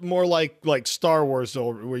kind of more like Star Wars,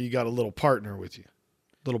 though, where you got a little partner with you,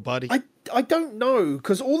 little buddy? I don't know,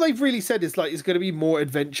 because all they've really said is like it's going to be more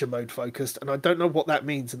adventure mode focused, and I don't know what that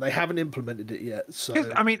means, and they haven't implemented it yet. So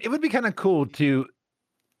 'Cause, I mean, it would be kind of cool to.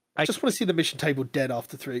 I just want to see the mission table dead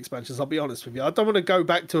after 3 expansions. I'll be honest with you. I don't want to go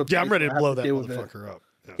back to a. Yeah, I'm place ready where to I blow have that deal with it. motherfucker up.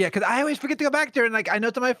 Yeah, because I always forget to go back there, and like I know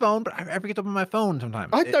it's on my phone, but I forget to open my phone sometimes.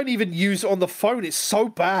 I don't even use it on the phone. It's so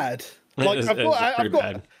bad. Like It's I've pretty got,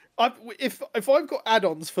 bad. if I've got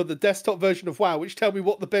add-ons for the desktop version of WoW, which tell me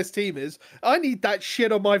what the best team is, I need that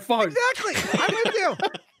shit on my phone. Exactly. I'm with you.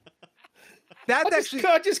 That's actually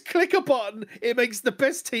I just click a button, it makes the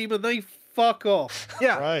best team, and they fuck off.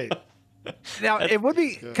 yeah. Right. Now it would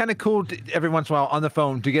be kind of cool every once in a while on the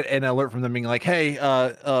phone to get an alert from them being like, "Hey,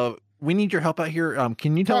 we need your help out here.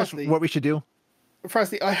 Can you tell us Firstly- what we should do?"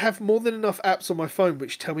 Frankly, I have more than enough apps on my phone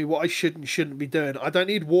which tell me what I should and shouldn't be doing. I don't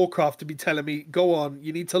need Warcraft to be telling me, go on,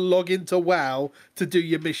 you need to log into WoW to do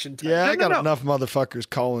your mission. Yeah, I got no. enough motherfuckers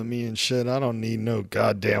calling me and shit. I don't need no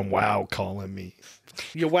goddamn WoW calling me.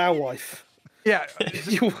 Your WoW wife. Yeah.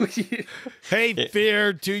 Hey,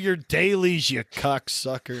 Fear, do your dailies, you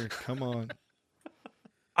cocksucker. Come on.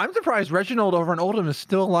 I'm surprised Reginald over in Oldham is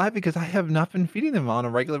still alive because I have not been feeding them on a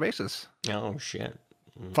regular basis. Oh shit.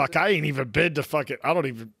 Fuck, I ain't even been to fucking. I don't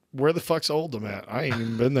even. Where the fuck's Oldham at? I ain't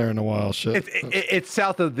even been there in a while. Shit. It's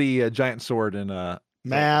south of the giant sword and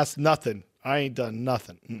Mass, nothing. I ain't done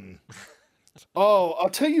nothing. Oh, I'll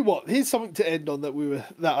tell you what. Here's something to end on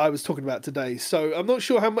that I was talking about today. So I'm not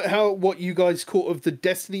sure what you guys caught of the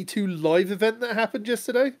Destiny 2 live event that happened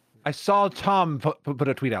yesterday. I saw Tom put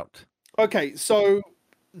a tweet out. Okay, so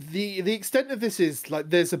the extent of this is like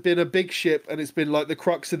there's been a big ship and it's been like the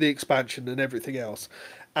crux of the expansion and everything else.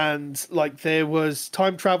 And like there was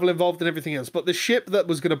time travel involved and everything else. But the ship that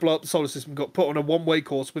was going to blow up the solar system got put on a one-way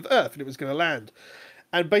course with Earth and it was going to land.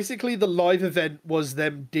 And basically the live event was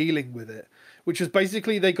them dealing with it, which was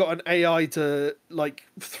basically they got an AI to like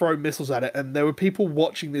throw missiles at it. And there were people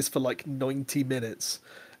watching this for like 90 minutes.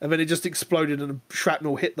 And then it just exploded and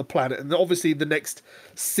shrapnel hit the planet. And obviously the next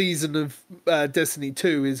season of Destiny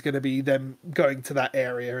 2 is going to be them going to that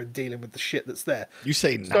area and dealing with the shit that's there. You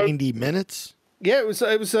say 90 minutes? Yeah, it was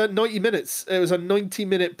 90 minutes. It was a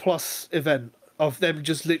 90-minute plus event of them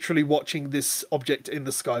just literally watching this object in the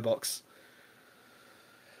skybox.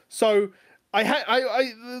 So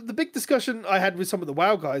the big discussion I had with some of the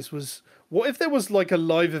WoW guys was, what if there was like a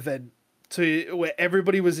live event where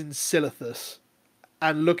everybody was in Silithus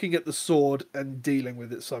and looking at the sword and dealing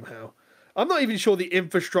with it somehow? I'm not even sure the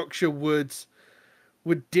infrastructure would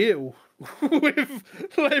deal with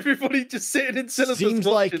everybody just sitting in Silithus. Seems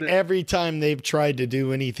like watching it. every time they've tried to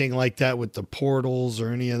do anything like that with the portals or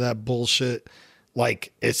any of that bullshit,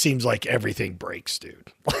 like it seems like everything breaks,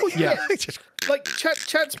 dude. Yeah. Just, Like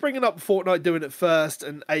chat's bringing up Fortnite doing it first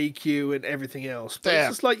and AQ and everything else. But it's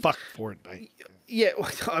just like, fuck Fortnite. yeah,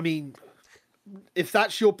 I mean, if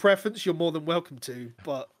that's your preference, you're more than welcome to.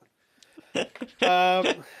 But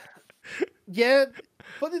yeah,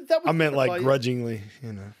 but that was I meant like grudgingly,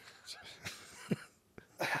 you know.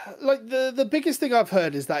 like the biggest thing I've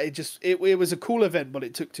heard is that it was a cool event, but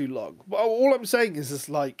it took too long. But all I'm saying is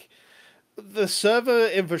like the server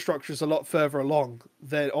infrastructure is a lot further along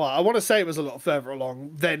than. Well, I want to say it was a lot further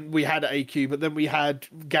along than we had at AQ, but then we had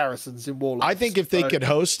garrisons in Warlords. I think if they could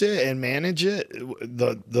host it and manage it,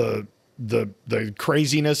 the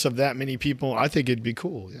craziness of that many people, I think it'd be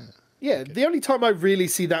cool. Yeah. Yeah, the only time I really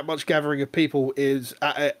see that much gathering of people is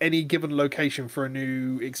at any given location for a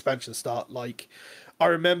new expansion start. Like, I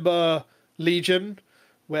remember Legion,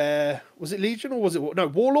 where was it Legion or was it no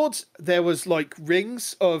Warlords? There was like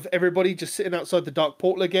rings of everybody just sitting outside the Dark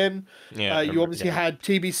Portal again. Yeah, You obviously had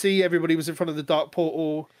TBC. Everybody was in front of the Dark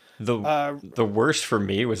Portal. The worst for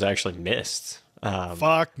me was actually Mist.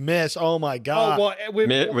 Fuck Miss. Oh my god. With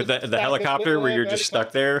With the helicopter where you're just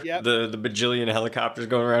stuck there, Yep. the bajillion helicopters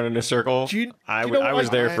going around in a circle. Do you I know was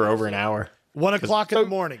what? there for over an hour. 1 o'clock in the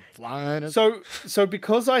morning. Flying. So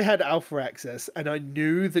because I had alpha access and I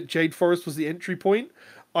knew that Jade Forest was the entry point,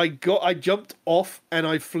 I jumped off and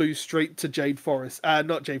I flew straight to Jade Forest,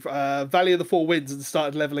 Valley of the Four Winds, and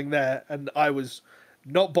started leveling there, and I was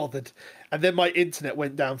not bothered. And then my internet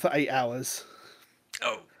went down for 8 hours.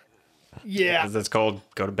 Oh, Yeah, that's called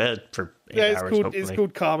go to bed for 8 yeah, hours. it's Hopefully.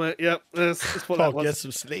 called karma. Yep, that's what that Get was.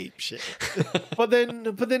 some sleep. Shit. But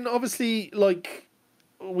then obviously like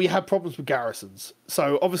we had problems with garrisons,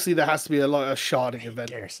 so obviously there has to be a sharding event.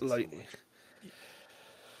 Garrisons. Like,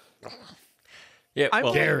 Yeah,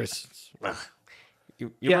 well, Garrisons. you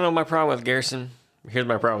want to know my problem with Garrison? Here's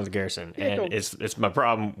my problem with Garrison, Yeah, go. and it's my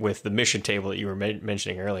problem with the mission table that you were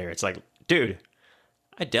mentioning earlier. It's like, dude,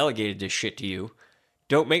 I delegated this shit to you.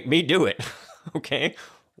 Don't make me do it, okay?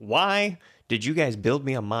 Why did you guys build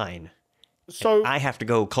me a mine? so I have to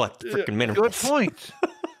go collect freaking Good minerals. point.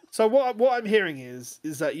 So what I'm hearing is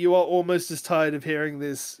that you are almost as tired of hearing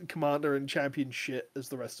this commander and champion shit as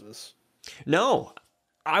the rest of us. No,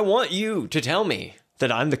 I want you to tell me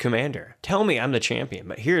that I'm the commander. Tell me I'm the champion.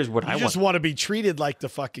 But here's what I You just want. want to be treated like the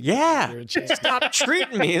fucking Yeah. commander and champion. Stop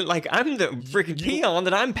treating me like I'm the freaking peon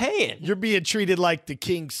that I'm paying. You're being treated like the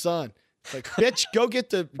king's son. It's like, bitch, go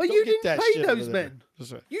get the. But go you get didn't that pay shit those over there. men.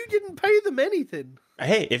 That's right. You didn't pay them anything.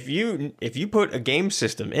 Hey, if you put a game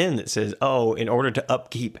system in that says, oh, in order to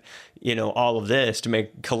upkeep, all of this to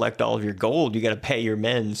collect all of your gold, you got to pay your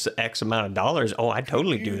men X amount of dollars. Oh, I'd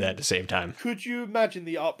totally do that to save time. Could you imagine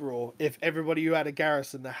the uproar if everybody who had a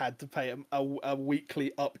garrison that had to pay a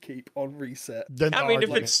weekly upkeep on reset? Then I the mean,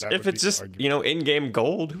 argument- that if would it's be the just argument. in-game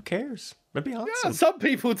gold, who cares? That'd be awesome. Yeah, some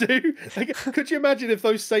people do. Like, could you imagine if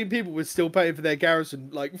those same people were still paying for their garrison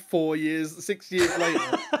like 4 years, 6 years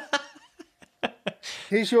later?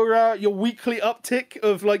 Here's your weekly uptick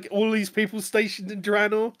of like all these people stationed in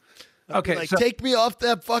Draenor. Okay, like, so take me off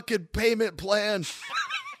that fucking payment plan.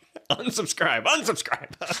 Unsubscribe.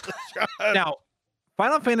 now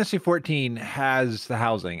Final Fantasy 14 has the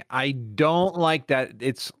housing. I don't like that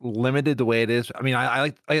it's limited the way it is. I mean, I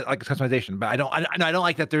like its customization, but I don't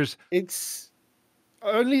like that there's It's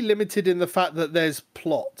only limited in the fact that there's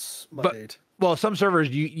plots made. well, some servers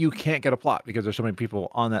you can't get a plot because there's so many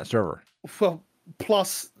people on that server. Well,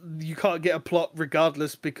 plus you can't get a plot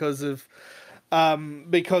regardless because of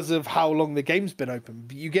how long the game's been open.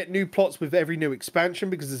 You get new plots with every new expansion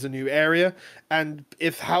because there's a new area, and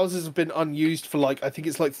if houses have been unused for I think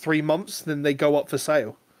it's 3 months, then they go up for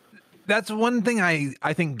sale. That's one thing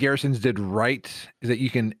I think Garrisons did right is that you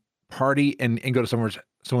can party and go to someone's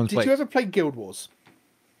Did place. you ever play Guild Wars?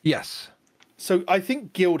 Yes. So I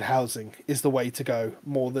think guild housing is the way to go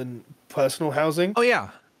more than personal housing. Oh yeah,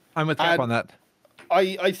 I'm with Cap And- on that.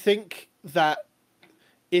 I think that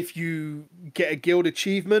if you get a guild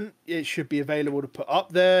achievement, it should be available to put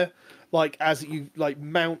up there, as you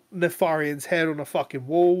mount Nefarian's head on a fucking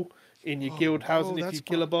wall in your guild housing if that's you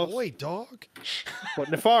kill my a boss. boy, dog. What,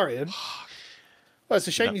 Nefarian? Well, it's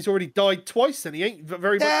a shame he's already died twice. Then he ain't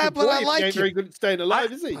very much Yeah, good but boy I if like he ain't him. very good at staying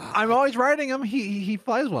alive, is he? I'm always riding him. He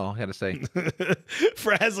flies well. I gotta say.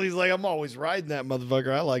 Frasley's like, I'm always riding that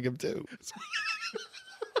motherfucker. I like him too.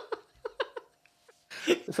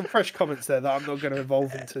 There's some fresh comments there that I'm not going to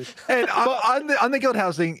evolve into. And on the guild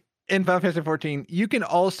housing in Final Fantasy 14, you can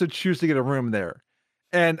also choose to get a room there.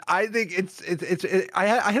 And I think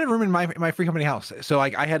I had a room in my free company house, so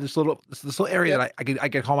I had this little area that I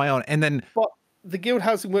could call my own. And then But the guild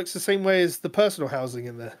housing works the same way as the personal housing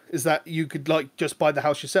in there. Is that you could just buy the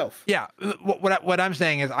house yourself? yeah, what I'm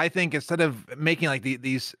saying is I think instead of making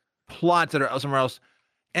these plots that are somewhere else,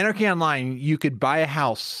 Anarchy Online, you could buy a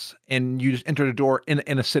house and you just enter the door in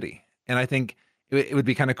a city. And I think it would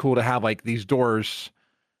be kind of cool to have these doors,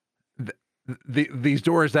 these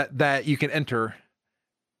doors that you can enter.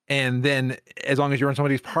 And then as long as you're in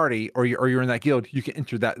somebody's party or you're in that guild, you can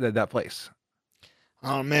enter that place.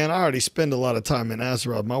 Oh man, I already spend a lot of time in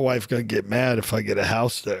Azeroth. My wife gonna get mad if I get a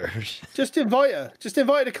house there. Just invite her. Just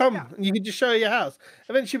invite her to come, and you can just show her your house.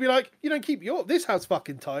 And then she'll be like, "You don't keep this house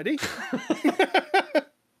fucking tidy."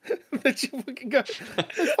 Then she'll fucking go,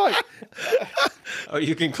 "It's fine." Oh,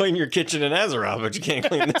 you can clean your kitchen in Azeroth, but you can't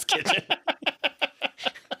clean this kitchen.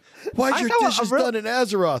 Why's I your know, dishes I'm real- done in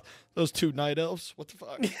Azeroth? Those 2 night elves. What the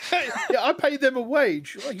fuck? Yeah, I pay them a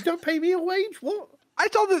wage. Oh, you don't pay me a wage? What? I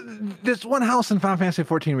saw this one house in Final Fantasy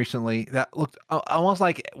 14 recently that looked almost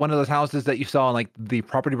like one of those houses that you saw in the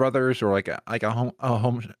Property Brothers or a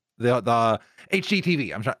home the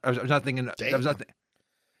HGTV. I was not thinking. I was not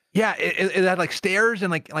yeah, it had stairs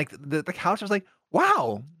and the couch. I was like,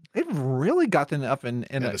 wow, they've really gotten up in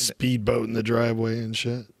And a speedboat in the driveway and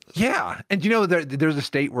shit. yeah. And there's a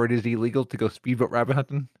state where it is illegal to go speedboat rabbit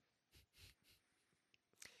hunting.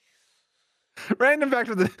 Random fact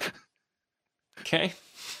of the. Okay.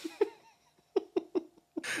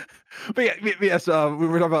 But yes, we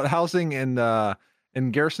were talking about housing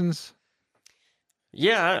and garrisons.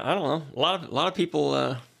 Yeah, I don't know. A lot of people.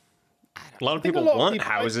 A lot of people want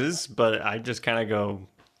houses, but I just kind of go.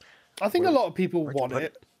 I think a lot of people want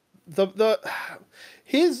it.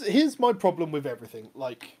 Here's my problem with everything.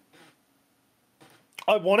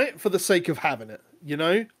 I want it for the sake of having it.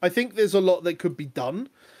 I think there's a lot that could be done,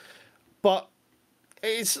 but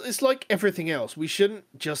it's like everything else. We shouldn't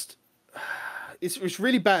just. It's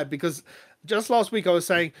really bad because just last week I was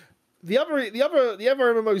saying the other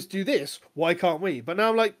MMOs do this. Why can't we? But now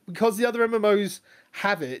I'm like, because the other MMOs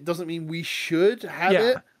have it doesn't mean we should have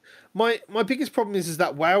it. My biggest problem is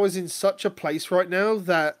that WoW is in such a place right now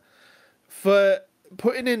that for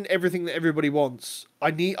putting in everything that everybody wants, I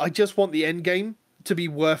just want the end game to be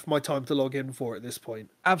worth my time to log in for at this point.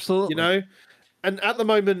 Absolutely. And at the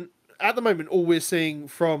moment all we're seeing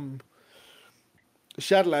from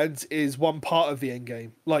Shadowlands is one part of the end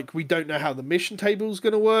game. Like, we don't know how the mission table is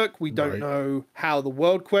going to work. We don't Right. know how the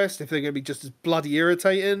world quest, if they're going to be just as bloody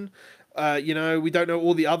irritating. We don't know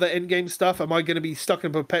all the other end game stuff. Am I going to be stuck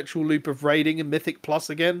in a perpetual loop of raiding and Mythic Plus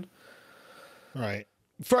again? Right.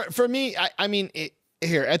 For me, I mean,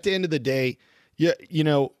 here at the end of the day,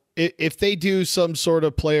 if they do some sort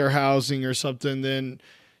of player housing or something, then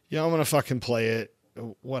I'm gonna fucking play it,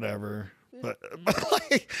 whatever.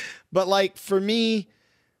 But like for me,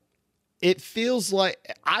 it feels like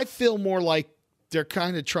I feel more like they're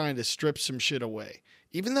kind of trying to strip some shit away,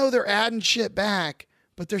 even though they're adding shit back,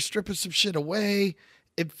 but they're stripping some shit away.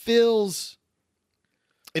 It feels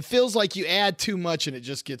like you add too much and it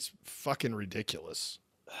just gets fucking ridiculous.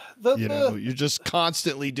 You're just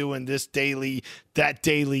constantly doing this daily, that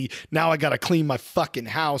daily. Now I got to clean my fucking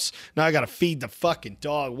house. Now I got to feed the fucking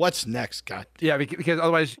dog. What's next, God? Yeah, because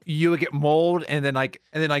otherwise you would get mold, and then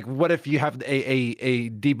what if you have a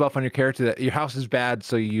debuff on your character that your house is bad,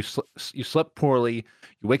 so you slept poorly,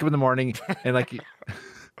 you wake up in the morning, and like.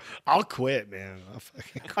 I'll quit, man.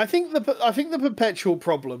 I think the perpetual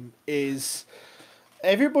problem is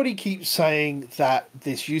everybody keeps saying that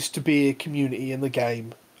this used to be a community in the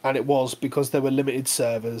game, and it was because there were limited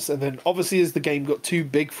servers. And then obviously as the game got too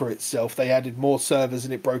big for itself, they added more servers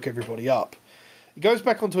and it broke everybody up. It goes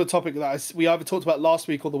back onto a topic that we either talked about last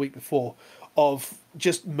week or the week before, of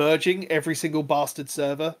just merging every single bastard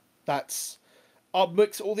server. That's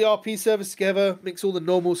mix all the RP servers together, mix all the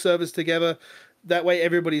normal servers together. That way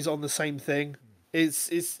everybody's on the same thing. It's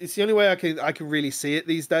the only way I can really see it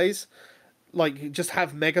these days. Like, just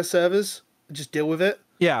have mega servers, just deal with it.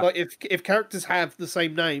 Yeah. Like, if characters have the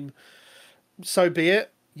same name, so be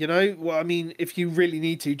it. Well, I mean, if you really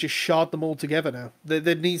need to, just shard them all together now.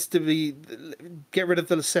 There needs to be, get rid of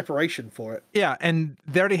the separation for it. Yeah, and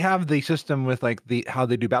they already have the system with like how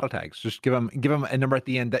they do battle tags. Just give them a number at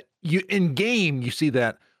the end that you in game you see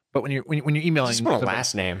that, but when you're emailing, Just want a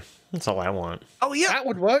last name. That's all I want. Oh yeah, that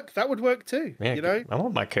would work. That would work too. Yeah, I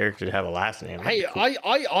want my character to have a last name. Hey, cool.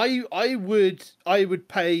 I would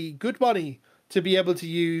pay good money to be able to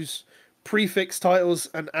use prefix titles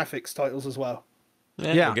and affix titles as well.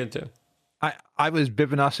 Yeah, good too. I was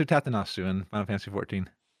Bibinasu Tatanasu in Final Fantasy 14.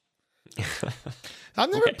 I've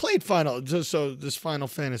never played this Final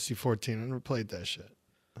Fantasy 14. I never played that shit.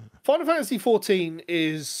 Final Fantasy 14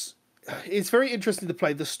 it's very interesting to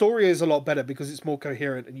play. The story is a lot better because it's more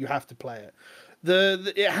coherent and you have to play it.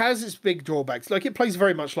 It has its big drawbacks. Like, it plays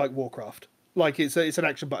very much like Warcraft. Like, it's an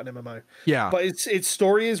action button MMO. Yeah. But its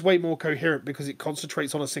story is way more coherent because it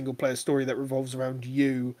concentrates on a single player story that revolves around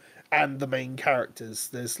you and the main characters.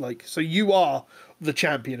 So you are the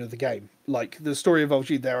champion of the game. Like, the story involves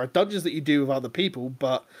you. There are dungeons that you do with other people,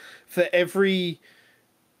 but for every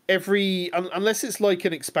unless it's like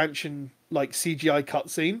an expansion, like CGI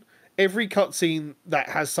cutscene, every cutscene that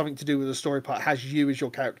has something to do with the story part has you as your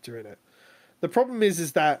character in it. The problem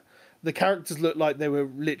is that the characters look like they were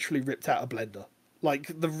literally ripped out of Blender.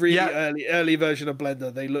 Like, the really early version of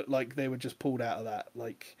Blender, they look like they were just pulled out of that.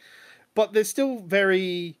 Like, but they're still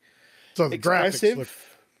very expressive. Graphics look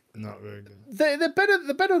not very good. They're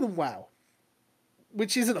better than WoW,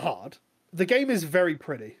 which isn't hard. The game is very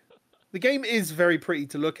pretty. The game is very pretty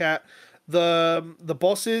to look at. The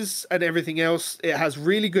bosses and everything else, it has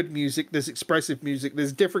really good music. There's expressive music.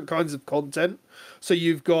 There's different kinds of content. So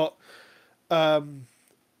you've got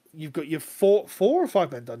your four or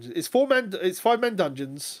 5 man dungeons. It's 5-man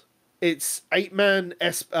dungeons. It's 8-man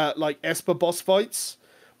Esper boss fights,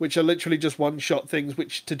 which are literally just one-shot things,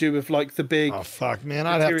 which to do with like the big. Oh fuck, man!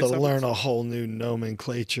 I'd have to learn a whole new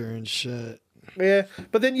nomenclature and shit. Yeah,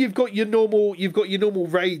 but then you've got your normal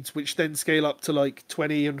raids, which then scale up to like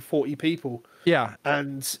 20 and 40 people. Yeah,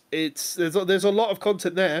 and there's a lot of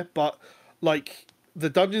content there, but like the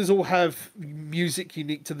dungeons all have music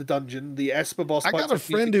unique to the dungeon. The Esper boss. I got a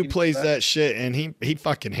friend who plays that shit, and he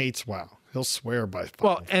fucking hates WoW. He'll swear by.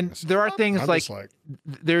 Well, and there are things like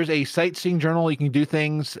there's a sightseeing journal. You can do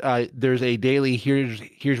things. There's a daily.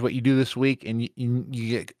 Here's what you do this week, and you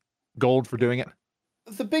get gold for doing it.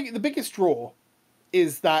 The biggest draw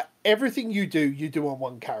is that everything you do on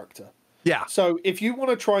one character. Yeah. So if you want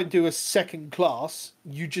to try and do a second class,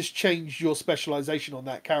 you just change your specialization on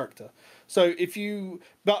that character. So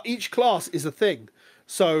but each class is a thing.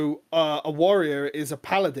 So a warrior is a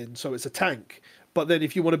paladin, so it's a tank. But then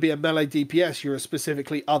if you want to be a melee DPS, you're a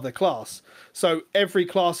specifically other class. So every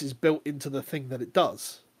class is built into the thing that it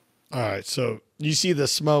does. All right. So you see the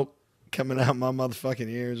smoke coming out my motherfucking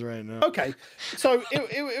ears right now. Okay, so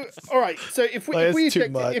all right. So if we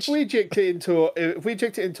inject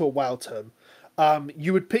it into a WoW term,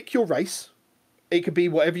 you would pick your race, it could be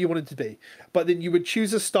whatever you wanted to be. But then you would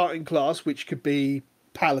choose a starting class, which could be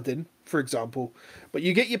Paladin, for example. But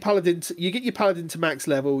you get your Paladin to max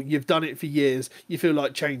level. You've done it for years. You feel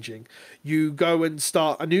like changing. You go and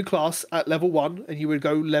start a new class at level 1, and you would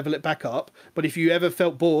go level it back up. But if you ever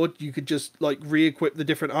felt bored, you could just like re-equip the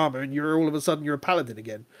different armor, and you're all of a sudden you're a Paladin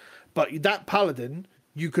again. But that Paladin,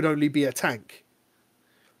 you could only be a tank.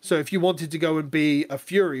 So if you wanted to go and be a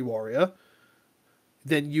Fury Warrior,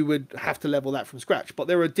 then you would have to level that from scratch. But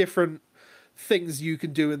there are different things you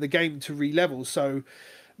can do in the game to re-level. So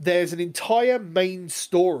there's an entire main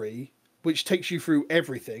story which takes you through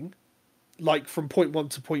everything, like from point 1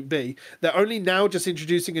 to point B. They're only now just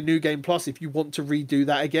introducing a new game plus if you want to redo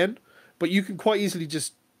that again. But you can quite easily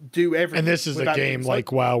just do everything. And this is a game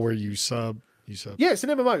like WoW where you sub. Yeah, it's an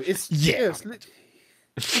MMO.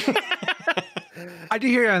 I do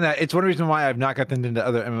hear you on that. It's one reason why I've not gotten into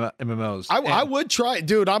other MMOs. I would try it,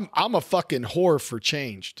 dude. I'm a fucking whore for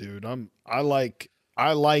change, dude. I like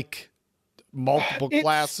multiple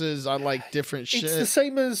classes. I like different shit. It's the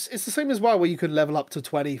same as WoW, where you can level up to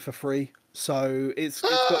 20 for free. So it's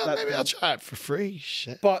got that. Maybe I'll try it for free.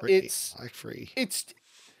 Shit, but free. it's I like free.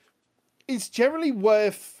 It's generally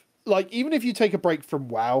worth, like, even if you take a break from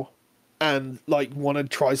WoW and like want to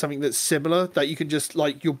try something that's similar that you can just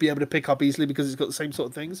like you'll be able to pick up easily because it's got the same sort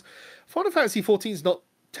of things. Final Fantasy 14 is not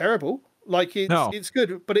terrible. Like it's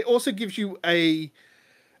good, but it also gives you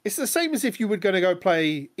it's the same as if you were going to go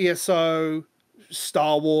play ESO,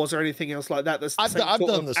 Star Wars, or anything else like that. That's the I've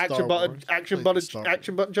done the action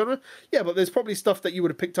button genre. Yeah, but there's probably stuff that you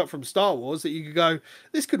would have picked up from Star Wars that you could go,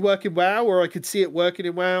 this could work in WoW, or I could see it working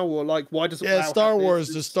in WoW, or like, why doesn't WoW Star have Wars?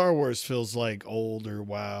 this? The Star Wars feels like older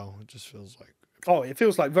WoW. It just feels like. Oh, it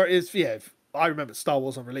feels like I remember Star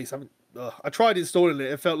Wars on release. I tried installing it.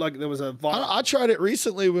 It felt like there was a. I tried it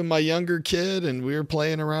recently with my younger kid, and we were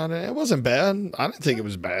playing around it. It wasn't bad. I didn't think it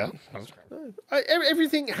was bad.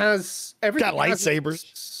 Everything has got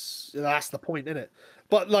lightsabers. That's the point, isn't it?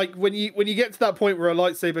 But like when you get to that point where a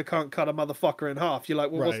lightsaber can't cut a motherfucker in half, you're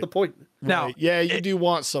like, well, what's the point? Now, yeah, you do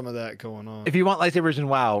want some of that going on. If you want lightsabers in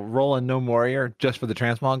WoW, roll a Gnome Warrior just for the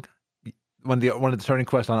transmog. One of the starting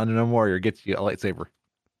quests on a Gnome Warrior gets you a lightsaber.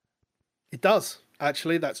 It does.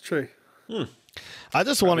 Actually, that's true. I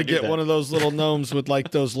just want to get one of those little gnomes with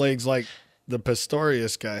like those legs like the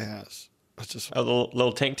Pistorius guy has. That's just a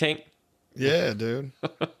little tank. Yeah, dude.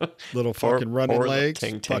 Little fucking running legs.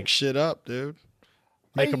 Fuck shit up, dude.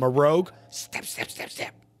 Make him a rogue. Step.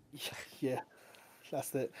 Yeah,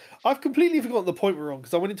 that's it. I've completely forgotten the point we're on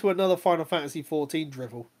because I went into another Final Fantasy 14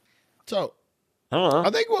 drivel. So, I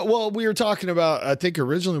think what we were talking about, I think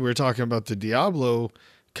originally we were talking about the Diablo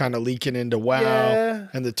kind of leaking into WoW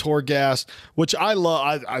and the Torghast, which I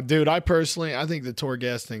love. I personally, I think the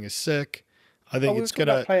Torghast thing is sick. I think it's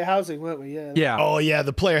gonna player housing, weren't we? Yeah. Yeah. Oh yeah,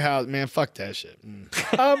 the player house, man. Fuck that shit.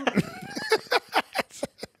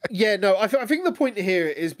 Yeah, no. I think the point here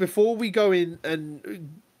is before we go in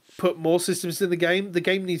and put more systems in the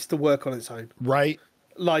game needs to work on its own. Right.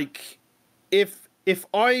 Like, if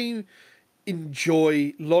I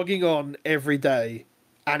enjoy logging on every day,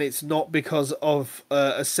 and it's not because of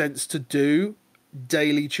a sense to do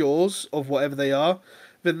daily chores of whatever they are,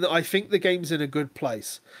 then I think the game's in a good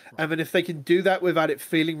place. Right. And then if they can do that without it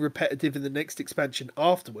feeling repetitive in the next expansion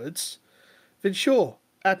afterwards, then sure,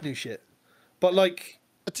 add new shit. But like,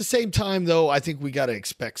 at the same time, though, I think we got to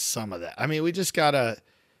expect some of that. I mean, we just got to,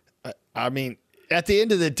 at the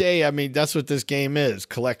end of the day, I mean, that's what this game is.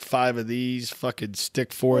 Collect 5 of these, fucking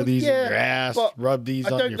stick 4 of these in your ass, rub these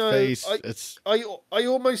on your face. I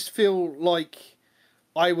almost feel like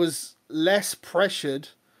I was less pressured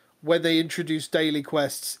when they introduced daily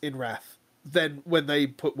quests in Wrath than when they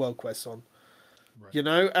put world quests on. Right. You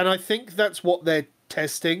know? And I think that's what they're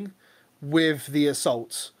testing with the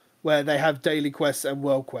assaults, where they have daily quests and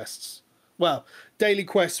world quests. Well, daily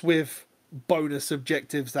quests with bonus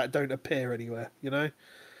objectives that don't appear anywhere, you know?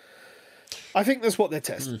 I think that's what they're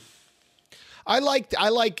testing. I like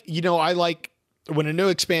when a new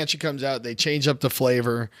expansion comes out, they change up the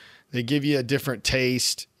flavor. They give you a different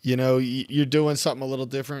taste. You know, you're doing something a little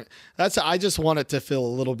different. I just want it to feel a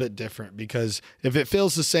little bit different, because if it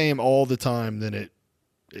feels the same all the time, then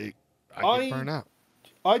I get burned out.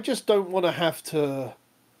 I just don't want to have to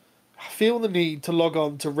feel the need to log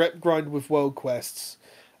on to rep grind with world quests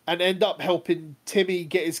and end up helping Timmy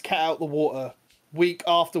get his cat out the water week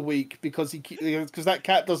after week because that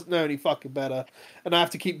cat doesn't know any fucking better, and I have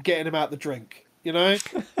to keep getting him out the drink. You know?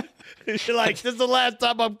 You're like, this is the last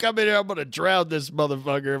time I'm coming here. I'm going to drown this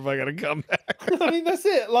motherfucker if I got to come back. I mean, that's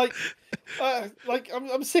it. Like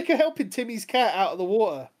I'm sick of helping Timmy's cat out of the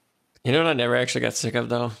water. You know what I never actually got sick of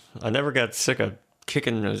though? I never got sick of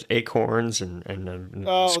kicking those acorns and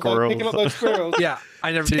squirrels. Picking up those squirrels. Yeah,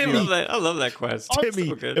 I never did. I either. love that. I love that quest. Timmy,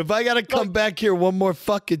 So good. if I gotta come back here one more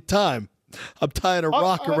fucking time, I'm tying a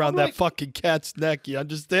rock I'm around that like- fucking cat's neck. You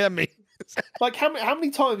understand me? Like how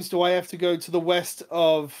many times do I have to go to the west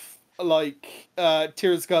of like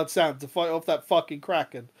Tirasgard Sound to fight off that fucking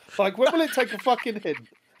kraken? Like when will it take a fucking hint?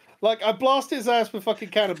 Like I blast its ass with fucking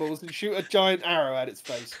cannonballs and shoot a giant arrow at its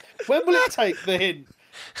face. When will it take the hint?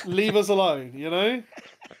 Leave us alone, you know?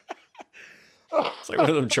 It's like one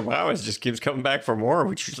of them chihuahuas just keeps coming back for more,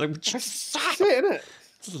 which is like, just That's it, isn't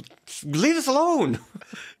it? leave us alone.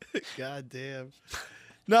 God damn.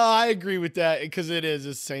 No, I agree with that because it's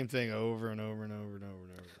the same thing over and over and over and over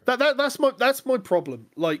and over. That's my problem.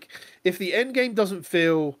 Like if the end game doesn't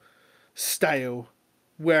feel stale,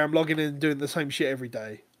 where I'm logging in and doing the same shit every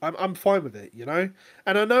day, I'm fine with it, you know?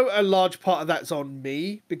 And I know a large part of that's on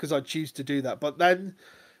me because I choose to do that. But then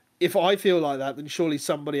if I feel like that, then surely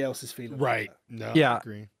somebody else is feeling Right. like No, Yeah. I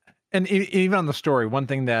agree. And even on the story, one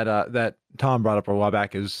thing that that Tom brought up a while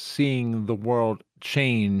back is seeing the world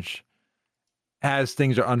change as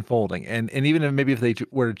things are unfolding, and even if maybe if they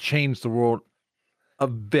were to change the world a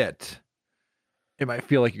bit, it might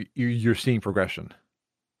feel like you're seeing progression.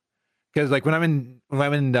 Because like when I'm in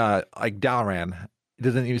like Dalaran, it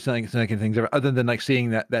doesn't even sound like anything's ever other than like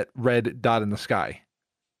seeing that red dot in the sky.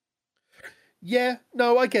 Yeah,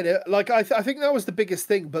 no, I get it. Like I think that was the biggest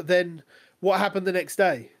thing. But then what happened the next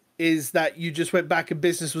day is that you just went back and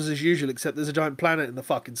business was as usual, except there's a giant planet in the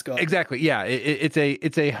fucking sky. Exactly. Yeah.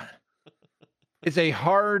 It's a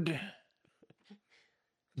hard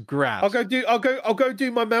grasp. I'll go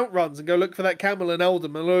do my mount runs and go look for that camel and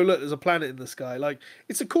Eldom and oh look, there's a planet in the sky. Like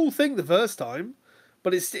it's a cool thing the first time,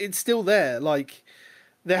 but it's still there. Like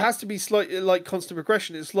there has to be slight like constant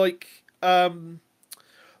progression. It's like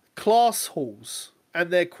class halls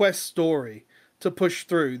and their quest story to push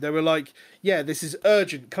through. They were like, yeah, this is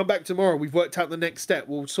urgent. Come back tomorrow. We've worked out the next step.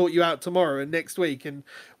 We'll sort you out tomorrow and next week. And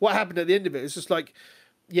what happened at the end of it is just like,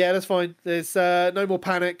 yeah, that's fine. There's no more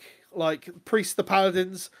panic. Like priests, the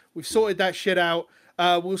paladins, we've sorted that shit out.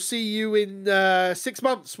 We'll see you in 6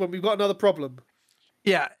 months when we've got another problem.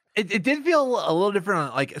 Yeah. It did feel a little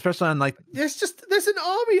different, like especially on like There's an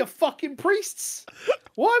army of fucking priests.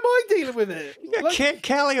 Why am I dealing with it? You got Like,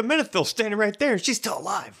 Callie of Menethil standing right there, and she's still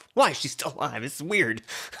alive. Why is she still alive? It's weird.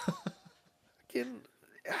 fucking-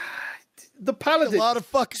 the A paladins. lot of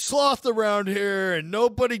fucking sloth around here and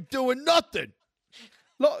nobody doing nothing.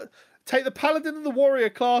 Look, take the paladin and the warrior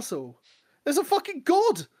class hall. There's a fucking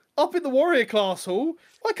god up in the warrior class hall.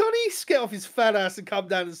 Why can't he get off his fat ass and come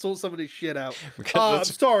down and sort some of this shit out? I'm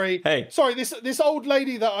that's- sorry. Hey. Sorry, this old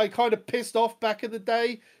lady that I kind of pissed off back in the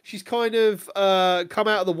day, she's kind of come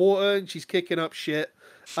out of the water and she's kicking up shit.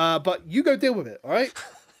 But you go deal with it, all right?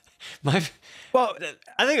 Well,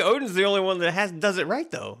 I think Odin's the only one that does it right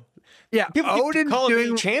though. yeah. People keep Odin's calling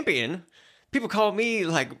doing me champion. People call me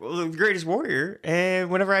like the greatest warrior, and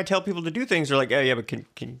whenever I tell people to do things, they're like, "Oh yeah, but can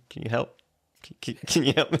you help? Can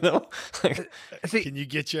you help me though?" Like, see Can you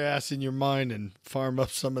get your ass in your mind and farm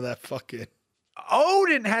up some of that fucking...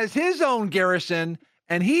 Odin has his own garrison,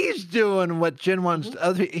 and he's doing what Jin wants.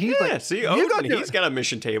 He's yeah, like, see, you Odin, go do he's it. got a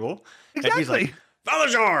mission table, and he's Exactly. like,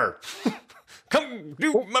 "Valazar, come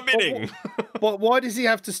do my bidding." But why does he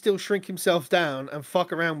have to still shrink himself down and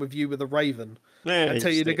fuck around with you with a raven? Yeah, I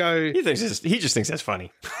tell you to go. He just thinks that's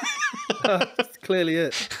funny. That's clearly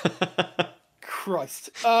it. Christ.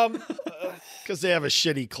 Because they have a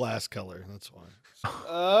shitty class color. That's why.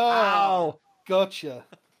 Oh, gotcha.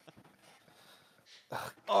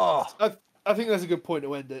 Oh, I think that's a good point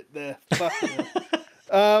to end it there. Fucking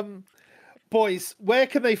hell. Boys, where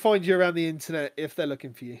can they find you around the internet if they're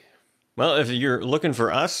looking for you? Well, if you're looking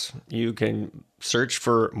for us, you can search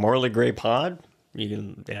for Morally Gray Pod.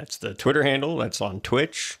 That's the Twitter handle. That's on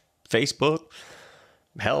Twitch, Facebook,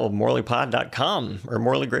 hell, morallypod.com or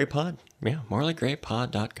Morally Gray Pod. Yeah,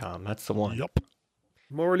 morallygraypod.com. That's the one. Yup.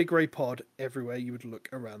 Morally Grey Pod everywhere you would look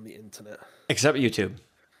around the internet. Except YouTube.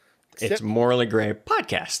 It's Except- Morally Gray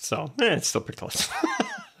Podcast, so it's still pretty close.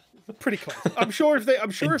 Pretty close. I'm sure if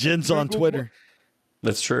And Jin's on Twitter.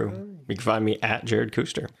 That's true. You can find me at Jared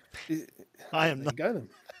Kuster. I am not. Go then.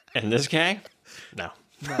 And this guy? No.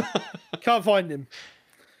 Can't find him.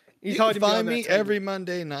 He's You can hiding find behind me that table. every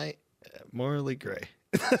Monday night at Morally Gray.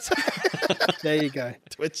 There you go.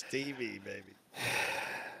 Twitch TV, baby.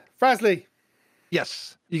 Frasley,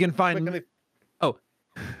 yes. You can where find can me. they... Oh,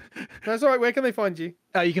 That's all right. Where can they find you?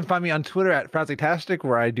 you can find me on Twitter at Frazzlytastic,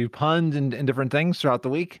 where I do puns and different things throughout the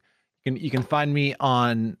week. You can find me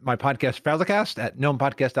on my podcast Frazzlecast at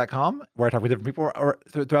gnomepodcast.com, where I talk with different people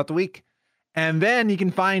throughout the week. And then you can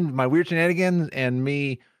find my weird shenanigans and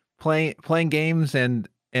me playing games and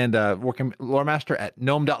working lore master at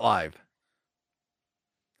gnome.live.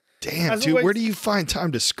 Damn, As dude, always- where do you find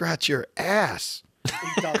time to scratch your ass?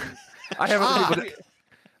 He doesn't. I have other people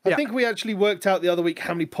I Yeah. think we actually worked out the other week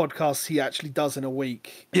how many podcasts he actually does in a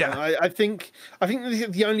week. Yeah. I think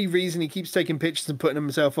the only reason he keeps taking pictures and putting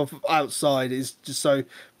himself off outside is just so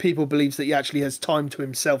people believes that he actually has time to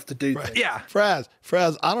himself to do things. Yeah. Fraz,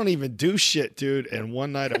 I don't even do shit, dude, and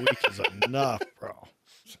one night a week is enough, bro.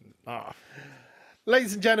 It's enough.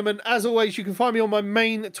 Ladies and gentlemen, as always, you can find me on my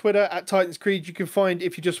main Twitter at Titans Creed. You can find,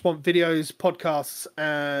 if you just want videos, podcasts,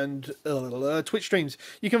 and Twitch streams,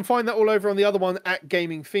 you can find that all over on the other one at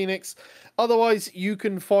Gaming Phoenix. Otherwise, you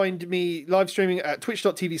can find me live streaming at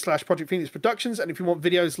twitch.tv/Project Phoenix Productions. And if you want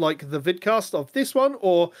videos like the vidcast of this one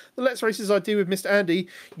or the Let's Races I do with Mr. Andy,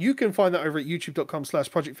 you can find that over at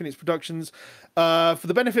youtube.com/Project Phoenix Productions. For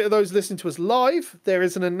the benefit of those listening to us live, there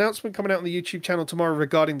is an announcement coming out on the YouTube channel tomorrow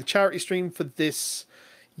regarding the charity stream for this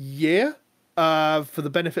year. For the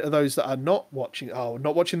benefit of those that are not watching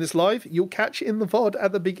this live, you'll catch it in the VOD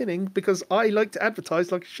at the beginning because I like to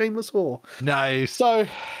advertise like a shameless whore. Nice. So,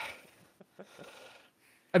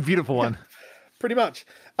 A beautiful one. pretty much.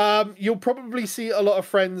 You'll probably see a lot of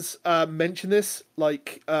friends mention this.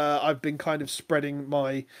 Like, I've been kind of spreading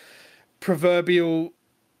my proverbial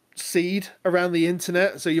seed around the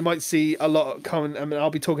internet. So you might see a lot coming. I mean, I'll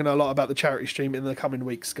be talking a lot about the charity stream in the coming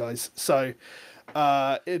weeks, guys. So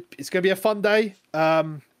it's going to be a fun day.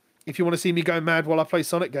 If you want to see me go mad while I play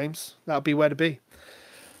Sonic games, that'll be where to be.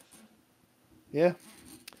 Yeah.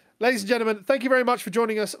 Ladies and gentlemen, thank you very much for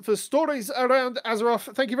joining us for Stories Around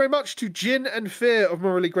Azeroth. Thank you very much to Jin and Fear of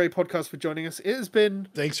Morally Grey Podcast for joining us. It has been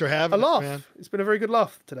Thanks for a having us, laugh. man. It's been a very good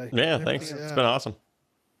laugh today. Yeah, thanks. Yeah. It's been awesome.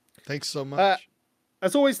 Thanks so much.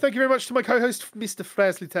 As always, thank you very much to my co-host, Mr.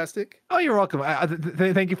 Frasley-tastic. Oh, you're welcome.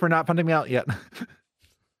 Thank you for not punting me out yet.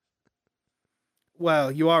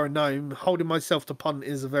 Well, you are a gnome. Holding myself to punt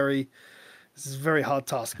is a very hard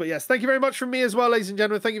task. But yes, thank you very much from me as well, ladies and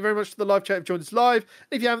gentlemen. Thank you very much to the live chat who've joined us live.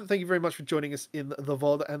 If you haven't, thank you very much for joining us in the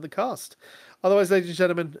VOD and the cast. Otherwise, ladies and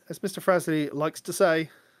gentlemen, as Mr. Frasley likes to say,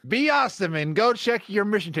 Be awesome and go check your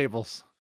mission tables.